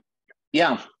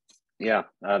 Yeah.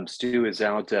 Stu is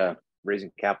out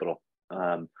raising capital.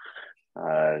 Yeah,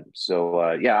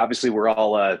 obviously we're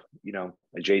all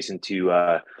adjacent to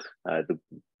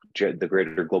the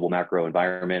greater global macro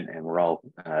environment, and we're all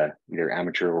either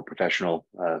amateur or professional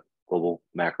global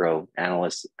macro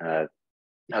analysts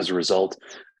as a result.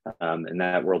 And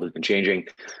that world has been changing.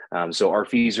 So our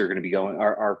fees are going to be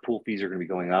our pool fees are going to be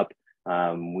going up.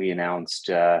 We announced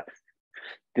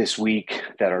this week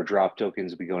that our drop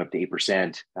tokens will be going up to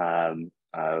 8%.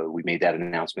 We made that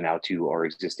announcement out to our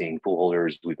existing pool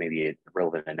holders. We've made the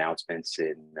relevant announcements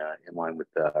in line with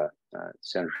the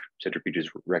Centrifuge's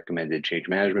recommended change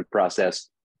management process.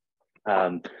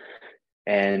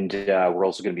 And we're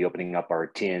also going to be opening up our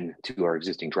TIN to our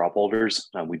existing drop holders.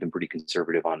 We've been pretty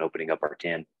conservative on opening up our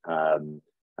TIN,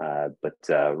 but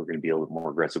we're going to be a little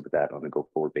more aggressive with that on a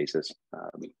go-forward basis.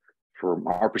 From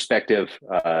our perspective,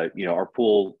 our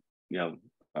pool,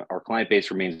 our client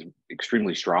base remains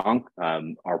extremely strong.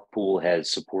 Our pool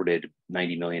has supported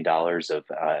 $90 million of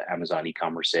Amazon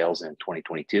e-commerce sales in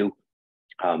 2022.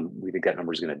 We think that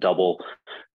number is going to double.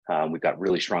 We've got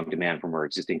really strong demand from our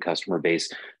existing customer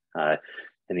base, and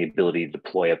the ability to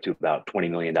deploy up to about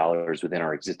 $20 million within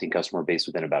our existing customer base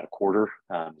within about a quarter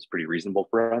is pretty reasonable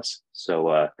for us.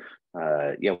 So,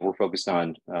 we're focused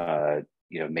on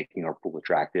making our pool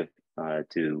attractive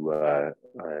to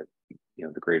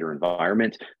the greater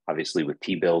environment. Obviously, with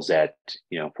T-bills at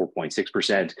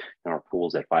 4.6% and our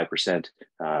pools at 5%,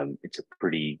 it's a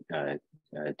pretty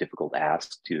difficult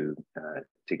ask to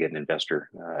get an investor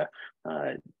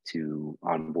to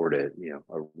onboard a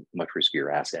much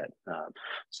riskier asset.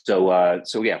 So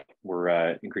yeah,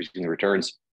 we're increasing the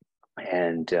returns,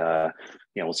 and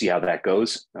we'll see how that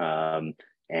goes.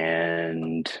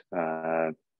 And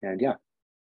yeah,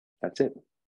 that's it.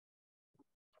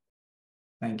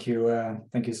 Thank you.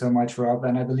 Thank you so much, Rob.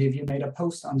 And I believe you made a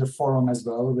post on the forum as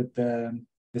well with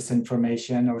this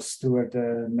information, or Stuart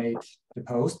made the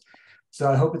post. So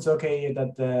I hope it's okay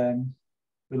that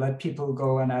we let people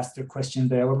go and ask their questions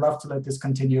there. I would love to let this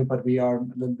continue, but we are a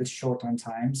little bit short on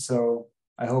time. So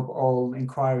I hope all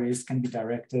inquiries can be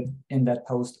directed in that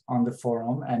post on the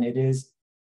forum. And it is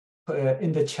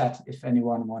in the chat if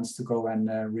anyone wants to go and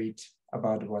read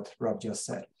about what Rob just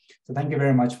said. So thank you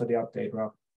very much for the update,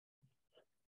 Rob.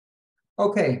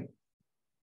 Okay,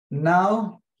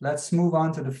 now let's move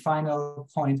on to the final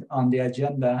point on the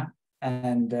agenda,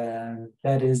 and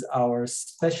that is our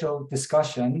special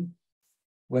discussion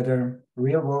whether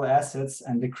real-world assets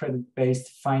and the credit-based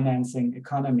financing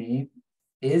economy,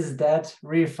 is that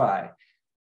ReFi?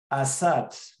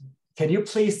 Asad, can you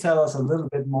please tell us a little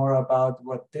bit more about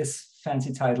what this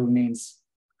fancy title means?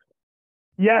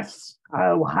 Yes,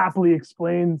 I will happily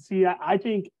explain. See, I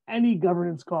think any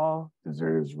governance call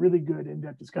deserves really good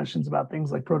in-depth discussions about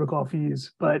things like protocol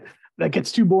fees, but that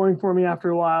gets too boring for me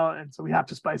after a while. And so we have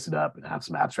to spice it up and have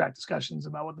some abstract discussions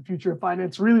about what the future of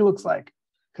finance really looks like.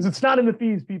 Because it's not in the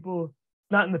fees, people.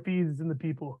 Not in the fees, it's in the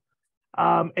people.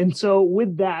 And so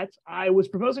with that, I was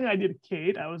proposing an idea to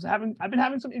Kate. I've been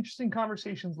having some interesting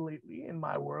conversations lately in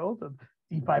my world of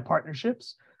DeFi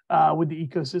partnerships with the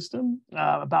ecosystem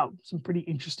about some pretty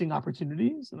interesting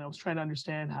opportunities. And I was trying to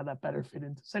understand how that better fit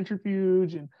into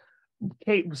Centrifuge. And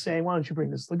Kate was saying, why don't you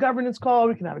bring this to the governance call?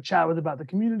 We can have a chat with about the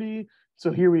community.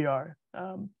 So here we are.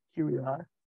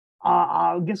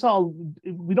 I guess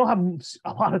we don't have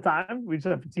a lot of time. We just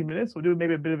have 15 minutes. We'll do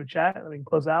maybe a bit of a chat and then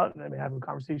close out and then have a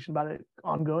conversation about it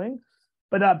ongoing.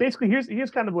 But basically,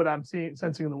 here's kind of what I'm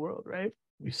sensing in the world, right?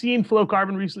 We've seen Flow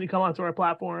Carbon recently come onto our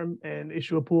platform and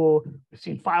issue a pool. We've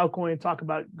seen Filecoin talk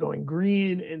about going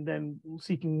green and then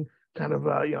seeking kind of,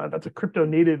 that's a crypto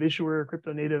native issuer,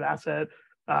 crypto native asset,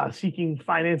 seeking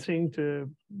financing to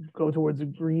go towards the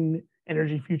green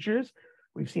energy futures.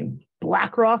 We've seen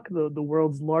BlackRock, the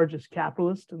world's largest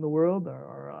capitalist in the world,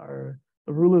 the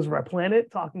rulers of our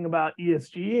planet, talking about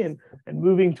ESG and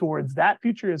moving towards that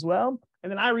future as well.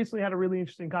 And then I recently had a really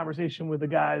interesting conversation with the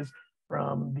guys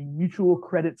from the Mutual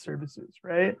Credit Services,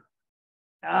 right?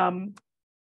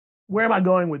 Where am I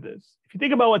going with this? If you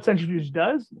think about what Centrifuge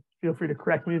does, feel free to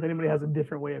correct me if anybody has a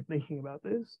different way of thinking about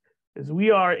this, is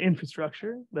we are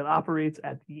infrastructure that operates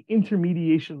at the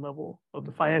intermediation level of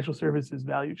the financial services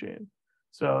value chain.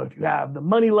 So if you have the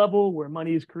money level where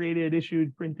money is created,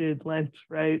 issued, printed, lent,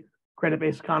 right?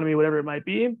 Credit-based economy, whatever it might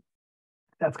be,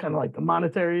 that's kind of like the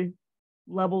monetary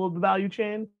level of the value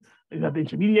chain. You have the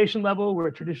intermediation level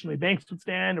where traditionally banks would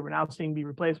stand, and we're now seeing be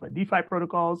replaced by DeFi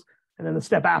protocols. And then the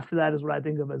step after that is what I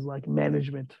think of as like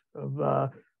management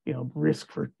of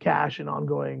risk for cash and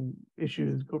ongoing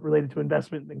issues related to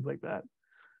investment and things like that.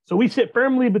 So we sit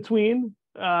firmly between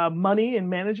money and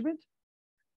management,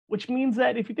 which means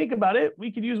that if you think about it,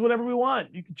 we could use whatever we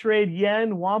want. You could trade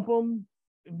yen, wampum,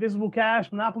 invisible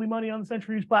cash, monopoly money on the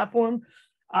Centrifuge platform.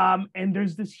 And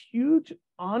there's this huge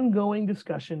ongoing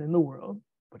discussion in the world,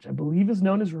 which I believe is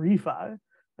known as ReFi,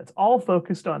 that's all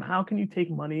focused on how can you take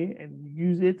money and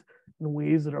use it in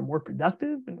ways that are more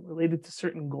productive and related to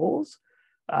certain goals.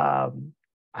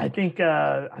 I think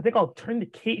I'll turn to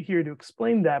Kate here to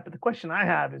explain that. But the question I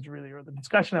have is really, or the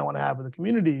discussion I want to have with the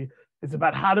community is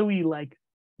about how do we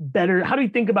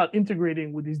think about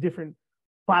integrating with these different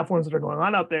platforms that are going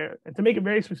on out there? And to make it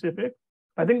very specific,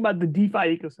 I think about the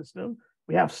DeFi ecosystem.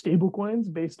 We have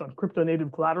stablecoins based on crypto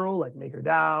native collateral like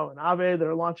MakerDAO and Aave that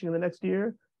are launching in the next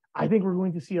year. I think we're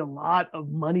going to see a lot of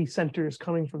money centers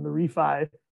coming from the ReFi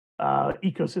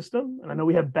ecosystem. And I know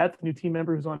we have Beth, a new team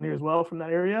member who's on here as well from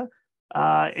that area.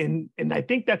 And I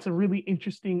think that's a really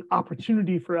interesting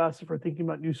opportunity for us if we're thinking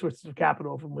about new sources of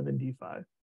capital from within DeFi.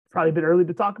 Probably a bit early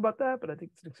to talk about that, but I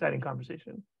think it's an exciting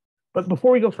conversation. But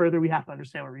before we go further, we have to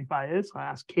understand what ReFi is. So I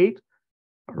asked Kate,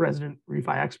 a resident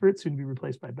ReFi expert, soon to be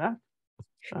replaced by Beth,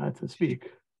 to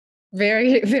speak.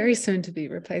 Very, very soon to be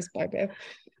replaced by Beth.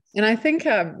 And I think,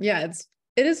 it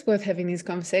is worth having these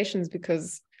conversations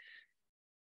because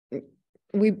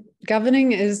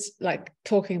governing is like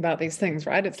talking about these things,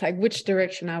 right? It's like, which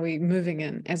direction are we moving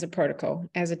in as a protocol,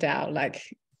 as a DAO, like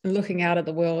looking out at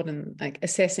the world and like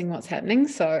assessing what's happening.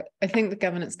 So I think the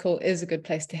governance call is a good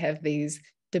place to have these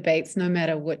debates, no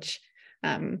matter which,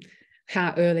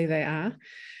 how early they are.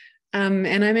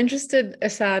 And I'm interested,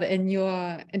 Asad, in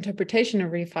your interpretation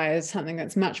of ReFi as something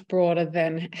that's much broader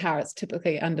than how it's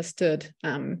typically understood,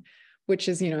 which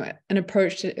is, an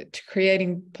approach to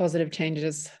creating positive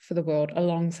changes for the world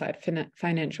alongside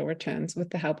financial returns with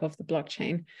the help of the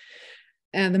blockchain.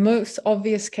 And the most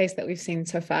obvious case that we've seen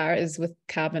so far is with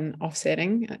carbon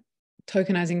offsetting.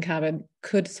 Tokenizing carbon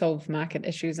could solve market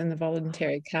issues in the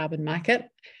voluntary carbon market.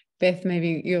 Beth,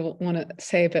 maybe you'll want to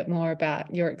say a bit more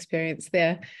about your experience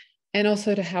there, and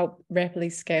also to help rapidly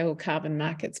scale carbon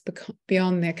markets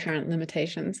beyond their current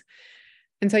limitations.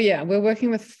 And so, we're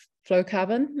working with Flow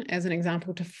Carbon as an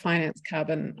example to finance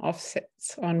carbon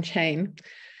offsets on chain.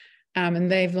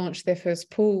 And they've launched their first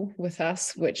pool with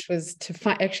us, which was to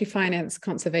actually finance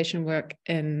conservation work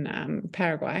in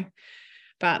Paraguay.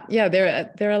 But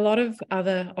there are a lot of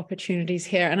other opportunities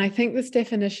here. And I think this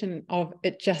definition of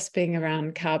it just being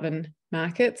around carbon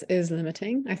markets is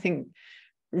limiting. I think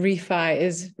ReFi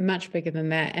is much bigger than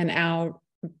that. And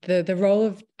the role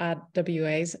of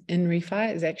RWAs in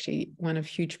ReFi is actually one of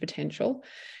huge potential.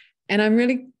 And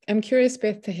I'm curious,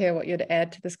 Beth, to hear what you'd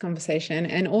add to this conversation.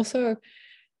 And also,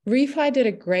 ReFi did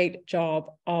a great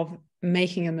job of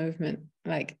making a movement,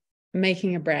 like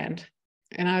making a brand.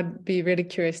 And I'd be really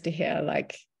curious to hear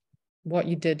like what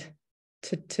you did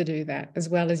to do that, as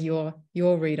well as your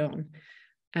read on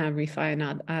ReFi and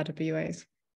RWAs.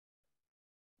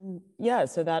 Yeah,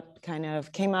 so that kind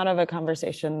of came out of a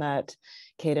conversation that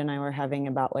Kate and I were having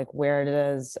about like where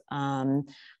does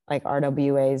like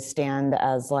RWAs stand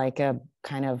as like a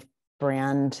kind of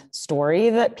brand story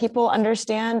that people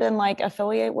understand and like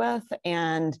affiliate with.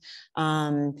 And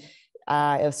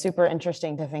it was super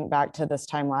interesting to think back to this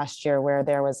time last year where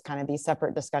there was kind of these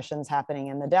separate discussions happening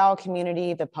in the DAO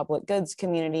community, the public goods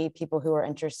community, people who are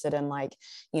interested in like,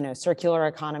 circular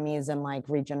economies and like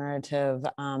regenerative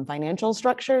financial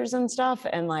structures and stuff.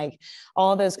 And like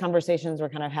all of those conversations were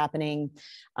kind of happening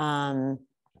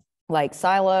like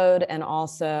siloed, and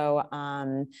also,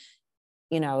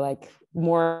 like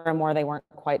more and more they weren't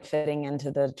quite fitting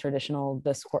into the traditional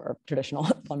discourse,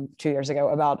 from 2 years ago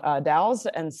about DAOs.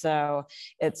 And so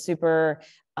it's super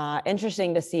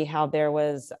interesting to see how there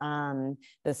was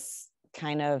this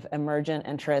kind of emergent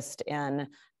interest in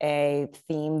a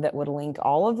theme that would link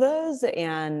all of those.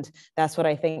 And that's what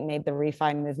I think made the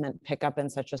ReFi movement pick up in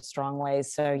such a strong way.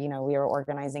 So, we are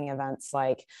organizing events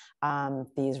like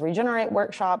these Regenerate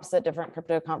workshops at different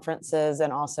crypto conferences,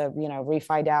 and also,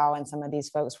 ReFi DAO and some of these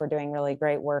folks were doing really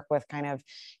great work with kind of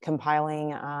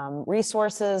compiling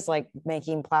resources, like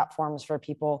making platforms for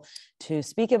people to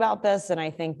speak about this. And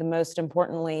I think the most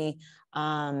importantly,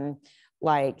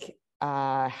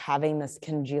 having this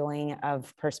congealing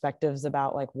of perspectives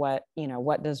about like what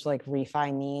does like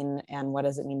ReFi mean, and what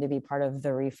does it mean to be part of the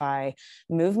ReFi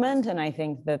movement. And I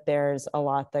think that there's a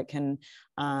lot that can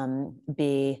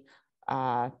be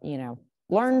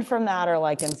learned from that, or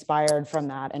like inspired from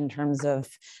that, in terms of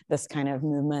this kind of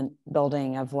movement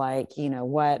building of like,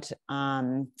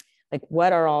 like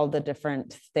what are all the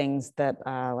different things that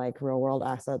like real world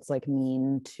assets like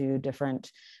mean to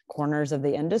different corners of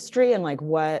the industry, and like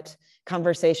what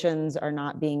conversations are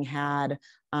not being had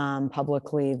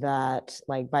publicly that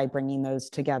like by bringing those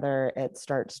together, it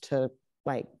starts to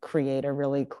like create a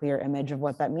really clear image of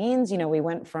what that means. You know, we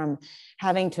went from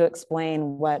having to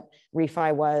explain what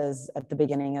ReFi was at the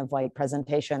beginning of like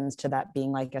presentations to that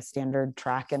being like a standard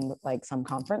track in like some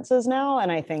conferences now.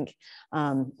 And I think,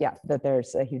 yeah, that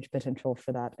there's a huge potential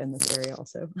for that in this area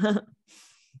also.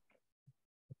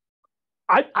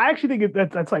 I actually think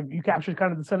that's like, you captured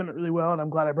kind of the sentiment really well. And I'm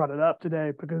glad I brought it up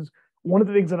today, because one of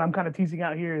the things that I'm kind of teasing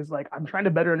out here is like, I'm trying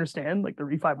to better understand like the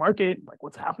ReFi market, like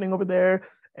what's happening over there.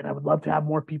 And I would love to have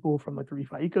more people from like the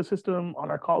ReFi ecosystem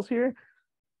on our calls here.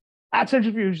 At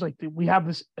Centrifuge, like we have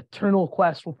this eternal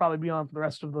quest we'll probably be on for the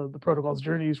rest of the protocol's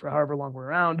journeys for however long we're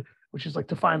around, which is like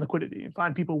to find liquidity and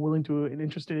find people willing to and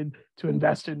interested to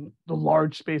invest in the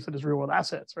large space that is real world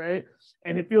assets, right?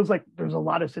 And it feels like there's a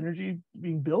lot of synergy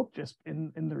being built just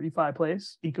in the ReFi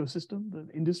place ecosystem, the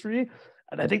industry.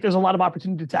 And I think there's a lot of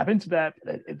opportunity to tap into that.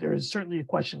 There is certainly a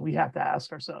question we have to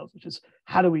ask ourselves, which is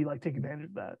how do we like take advantage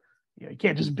of that? You know, you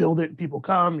can't just build it and people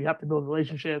come. You have to build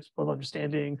relationships, build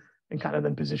understanding, and kind of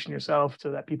then position yourself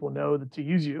so that people know that to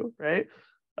use you, right?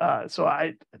 So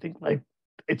I think like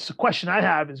it's a question I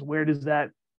have is where does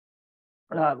that,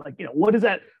 like, you know, what is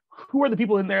that? Who are the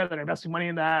people in there that are investing money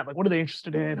in that? Like, what are they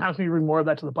interested in? How can we bring more of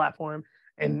that to the platform?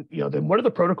 And, you know, then what are the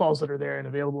protocols that are there and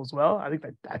available as well? I think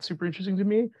that that's super interesting to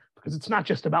me, because it's not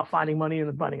just about finding money and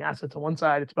then finding assets on one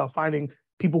side. It's about finding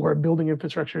people who are building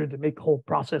infrastructure to make the whole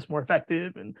process more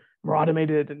effective and more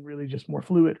automated and really just more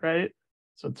fluid, right?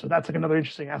 So that's like another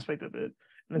interesting aspect of it.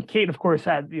 And then Kate, of course,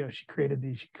 had, you know, she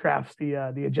crafts the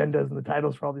agendas and the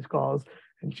titles for all these calls.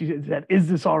 And she said, is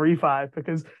this all ReFi?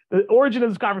 Because the origin of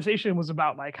this conversation was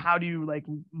about like, how do you like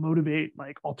motivate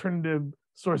like alternative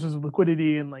sources of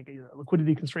liquidity in like a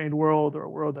liquidity constrained world, or a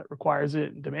world that requires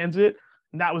it and demands it.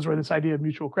 And that was where this idea of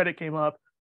mutual credit came up,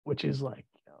 which is like,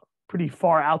 you know, pretty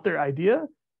far out there idea.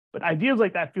 But ideas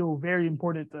like that feel very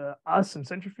important to us and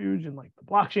Centrifuge and like the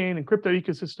blockchain and crypto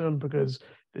ecosystem, because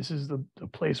this is the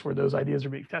place where those ideas are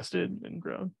being tested and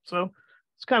grown. So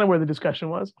it's kind of where the discussion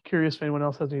was. I'm curious if anyone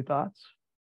else has any thoughts.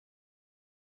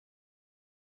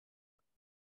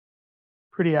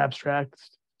 Pretty abstract.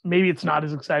 Maybe it's not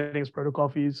as exciting as protocol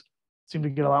fees. Seem to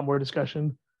get a lot more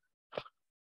discussion.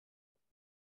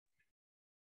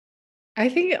 I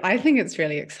think it's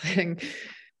really exciting.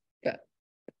 But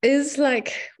is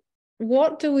like,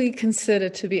 what do we consider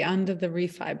to be under the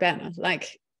ReFi banner?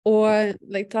 Like, or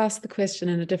like to ask the question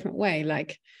in a different way,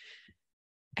 like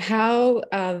how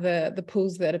are the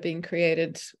pools that are being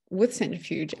created with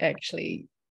Centrifuge actually,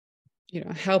 you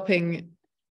know, helping,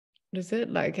 what is it,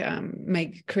 like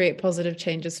create positive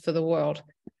changes for the world,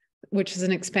 which is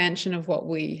an expansion of what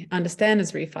we understand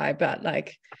as ReFi. But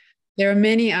like, there are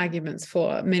many arguments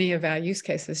for many of our use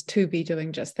cases to be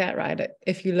doing just that, right?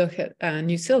 If you look at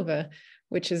New Silver,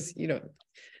 which is, you know,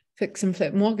 fix and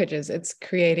flip mortgages, it's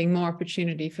creating more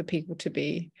opportunity for people to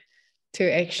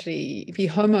actually be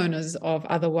homeowners of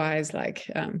otherwise like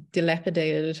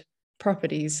dilapidated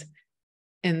properties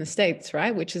in the States,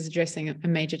 right? Which is addressing a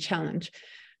major challenge.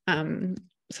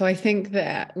 So I think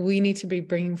that we need to be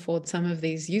bringing forward some of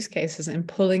these use cases and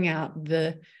pulling out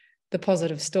the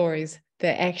positive stories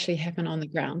that actually happen on the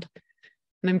ground.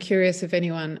 And I'm curious if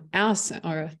anyone else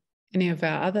or any of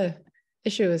our other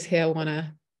issuers here want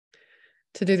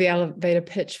to do the elevator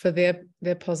pitch for their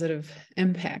positive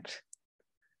impact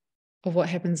of what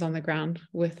happens on the ground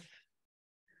with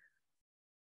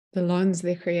the loans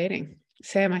they're creating.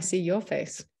 Sam, I see your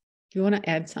face. Do you want to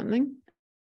add something?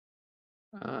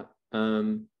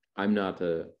 I'm not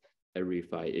a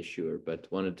ReFi issuer, but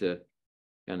wanted to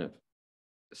kind of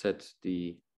set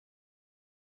the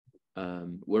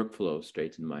workflow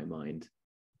straight in my mind.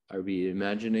 Are we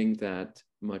imagining that,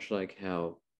 much like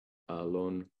how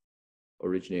loan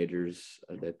originators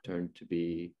that turn to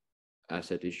be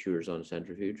asset issuers on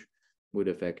Centrifuge would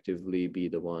effectively be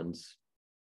the ones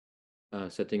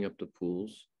setting up the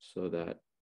pools, so that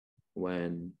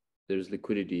when there's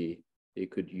liquidity, they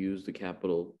could use the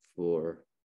capital for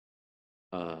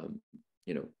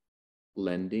you know,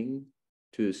 lending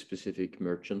to specific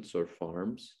merchants or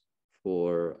farms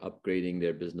for upgrading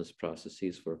their business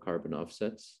processes for carbon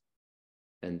offsets,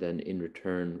 and then in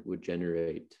return would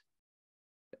generate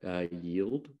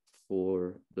yield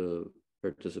for the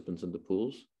participants in the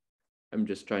pools. I'm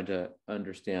just trying to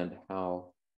understand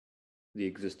how the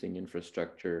existing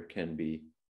infrastructure can be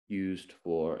used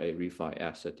for a ReFi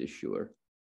asset issuer.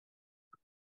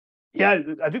 Yeah,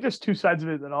 I think there's two sides of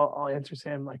it that I'll answer,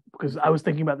 Sam, like, because I was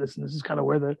thinking about this, and this is kind of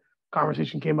where the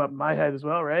conversation came up in my head as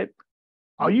well, right?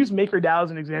 I'll use MakerDAO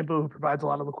as an example, who provides a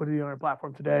lot of liquidity on our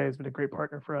platform today. Has been a great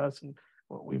partner for us, and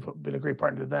we've been a great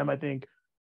partner to them. I think,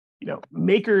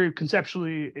 Maker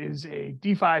conceptually is a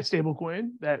DeFi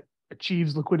stablecoin that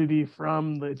achieves liquidity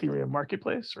from the Ethereum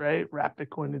marketplace, right? Wrap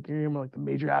Bitcoin and Ethereum are like the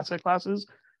major asset classes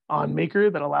on Maker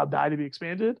that allow DAI to be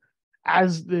expanded.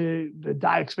 As the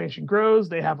DAI expansion grows,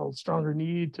 they have a stronger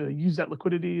need to use that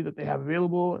liquidity that they have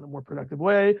available in a more productive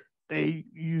way. They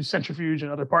use Centrifuge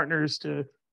and other partners to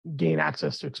gain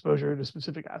access to exposure to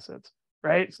specific assets,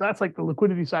 right? So that's like the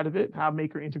liquidity side of it, how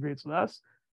Maker integrates with us.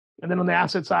 And then on the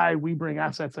asset side, we bring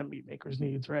assets that meet Maker's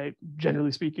needs, right?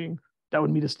 Generally speaking, that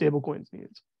would meet a stablecoin's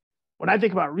needs. When I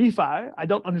think about ReFi, I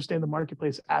don't understand the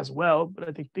marketplace as well, but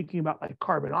I think thinking about like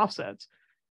carbon offsets,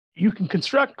 you can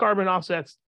construct carbon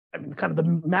offsets. I mean, kind of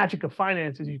the magic of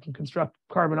finance is you can construct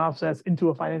carbon offsets into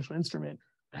a financial instrument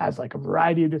that has like a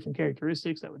variety of different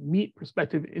characteristics that would meet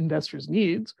prospective investors'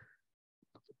 needs.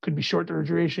 Could be shorter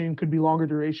duration, could be longer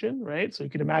duration, right? So you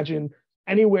can imagine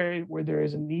anywhere where there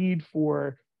is a need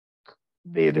for,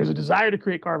 there's a desire to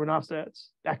create carbon offsets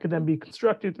that could then be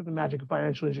constructed through the magic of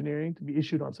financial engineering to be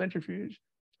issued on Centrifuge.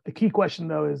 The key question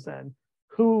though is then,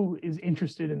 who is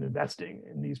interested in investing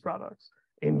in these products,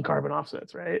 in carbon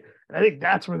offsets, right? And I think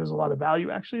that's where there's a lot of value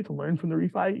actually to learn from the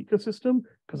ReFi ecosystem,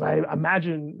 because I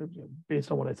imagine,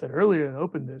 based on what I said earlier in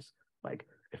openness, like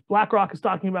if BlackRock is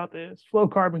talking about this, Flow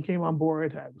Carbon came on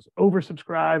board, it was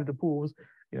oversubscribed, the pool was,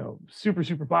 super,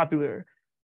 super popular.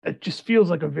 It just feels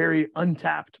like a very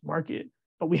untapped market,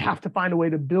 but we have to find a way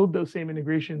to build those same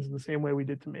integrations in the same way we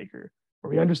did to Maker,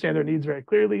 where we understand their needs very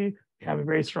clearly, we have a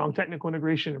very strong technical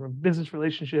integration and a business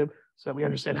relationship so that we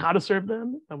understand how to serve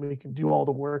them, and we can do all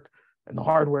the work and the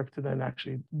hard work to then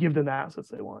actually give them the assets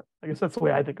they want. I guess that's the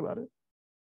way I think about it.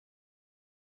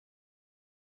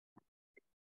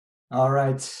 All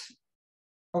right.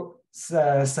 Oh,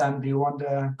 Sam, do you want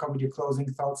to come with your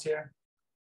closing thoughts here?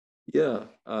 Yeah,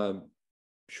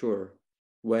 sure.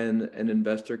 When an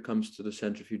investor comes to the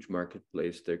Centrifuge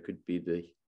marketplace, there could be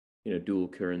the dual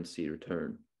currency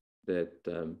return that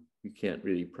you can't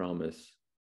really promise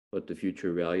what the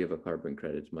future value of a carbon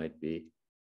credit might be,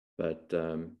 but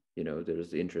there's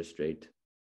the interest rate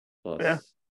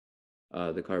plus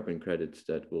the carbon credits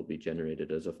that will be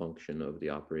generated as a function of the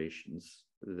operations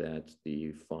that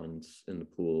the funds in the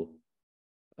pool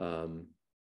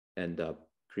end up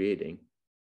creating.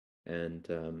 And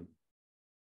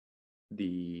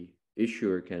the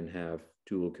issuer can have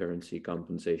dual currency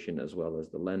compensation as well as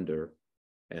the lender,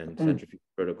 and Centrifuge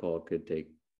Protocol could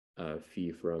take a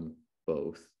fee from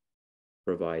both,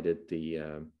 provided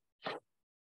the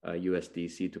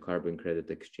USDC to carbon credit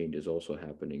exchange is also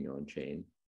happening on chain.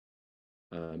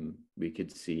 We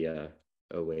could see a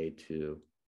way to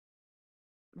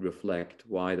reflect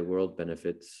why the world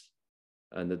benefits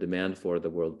and the demand for the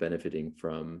world benefiting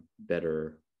from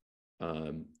better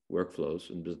workflows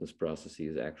and business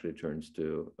processes actually turns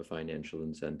to a financial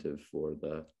incentive for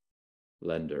the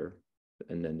lender.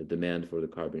 And then the demand for the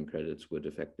carbon credits would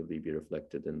effectively be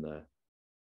reflected in the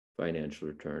financial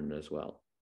return as well.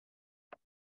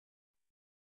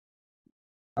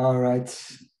 All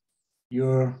right.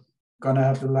 You're gonna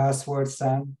have the last word,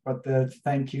 Sam, but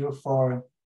thank you for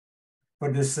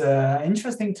this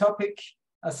interesting topic,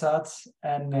 Asad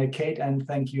and Kate, and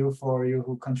thank you for you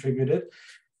who contributed.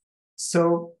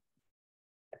 So,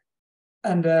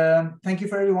 and thank you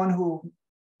for everyone who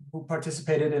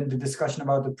participated in the discussion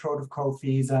about the protocol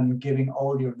fees and giving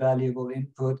all your valuable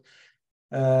input.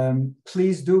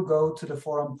 Please do go to the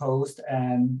forum post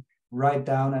and write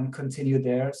down and continue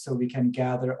there so we can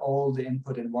gather all the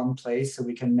input in one place so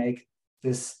we can make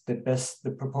this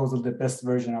the proposal the best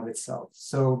version of itself.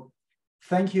 So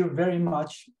thank you very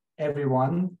much,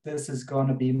 everyone. This is going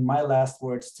to be my last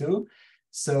words too.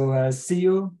 So see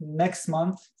you next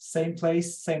month, same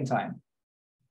place, same time.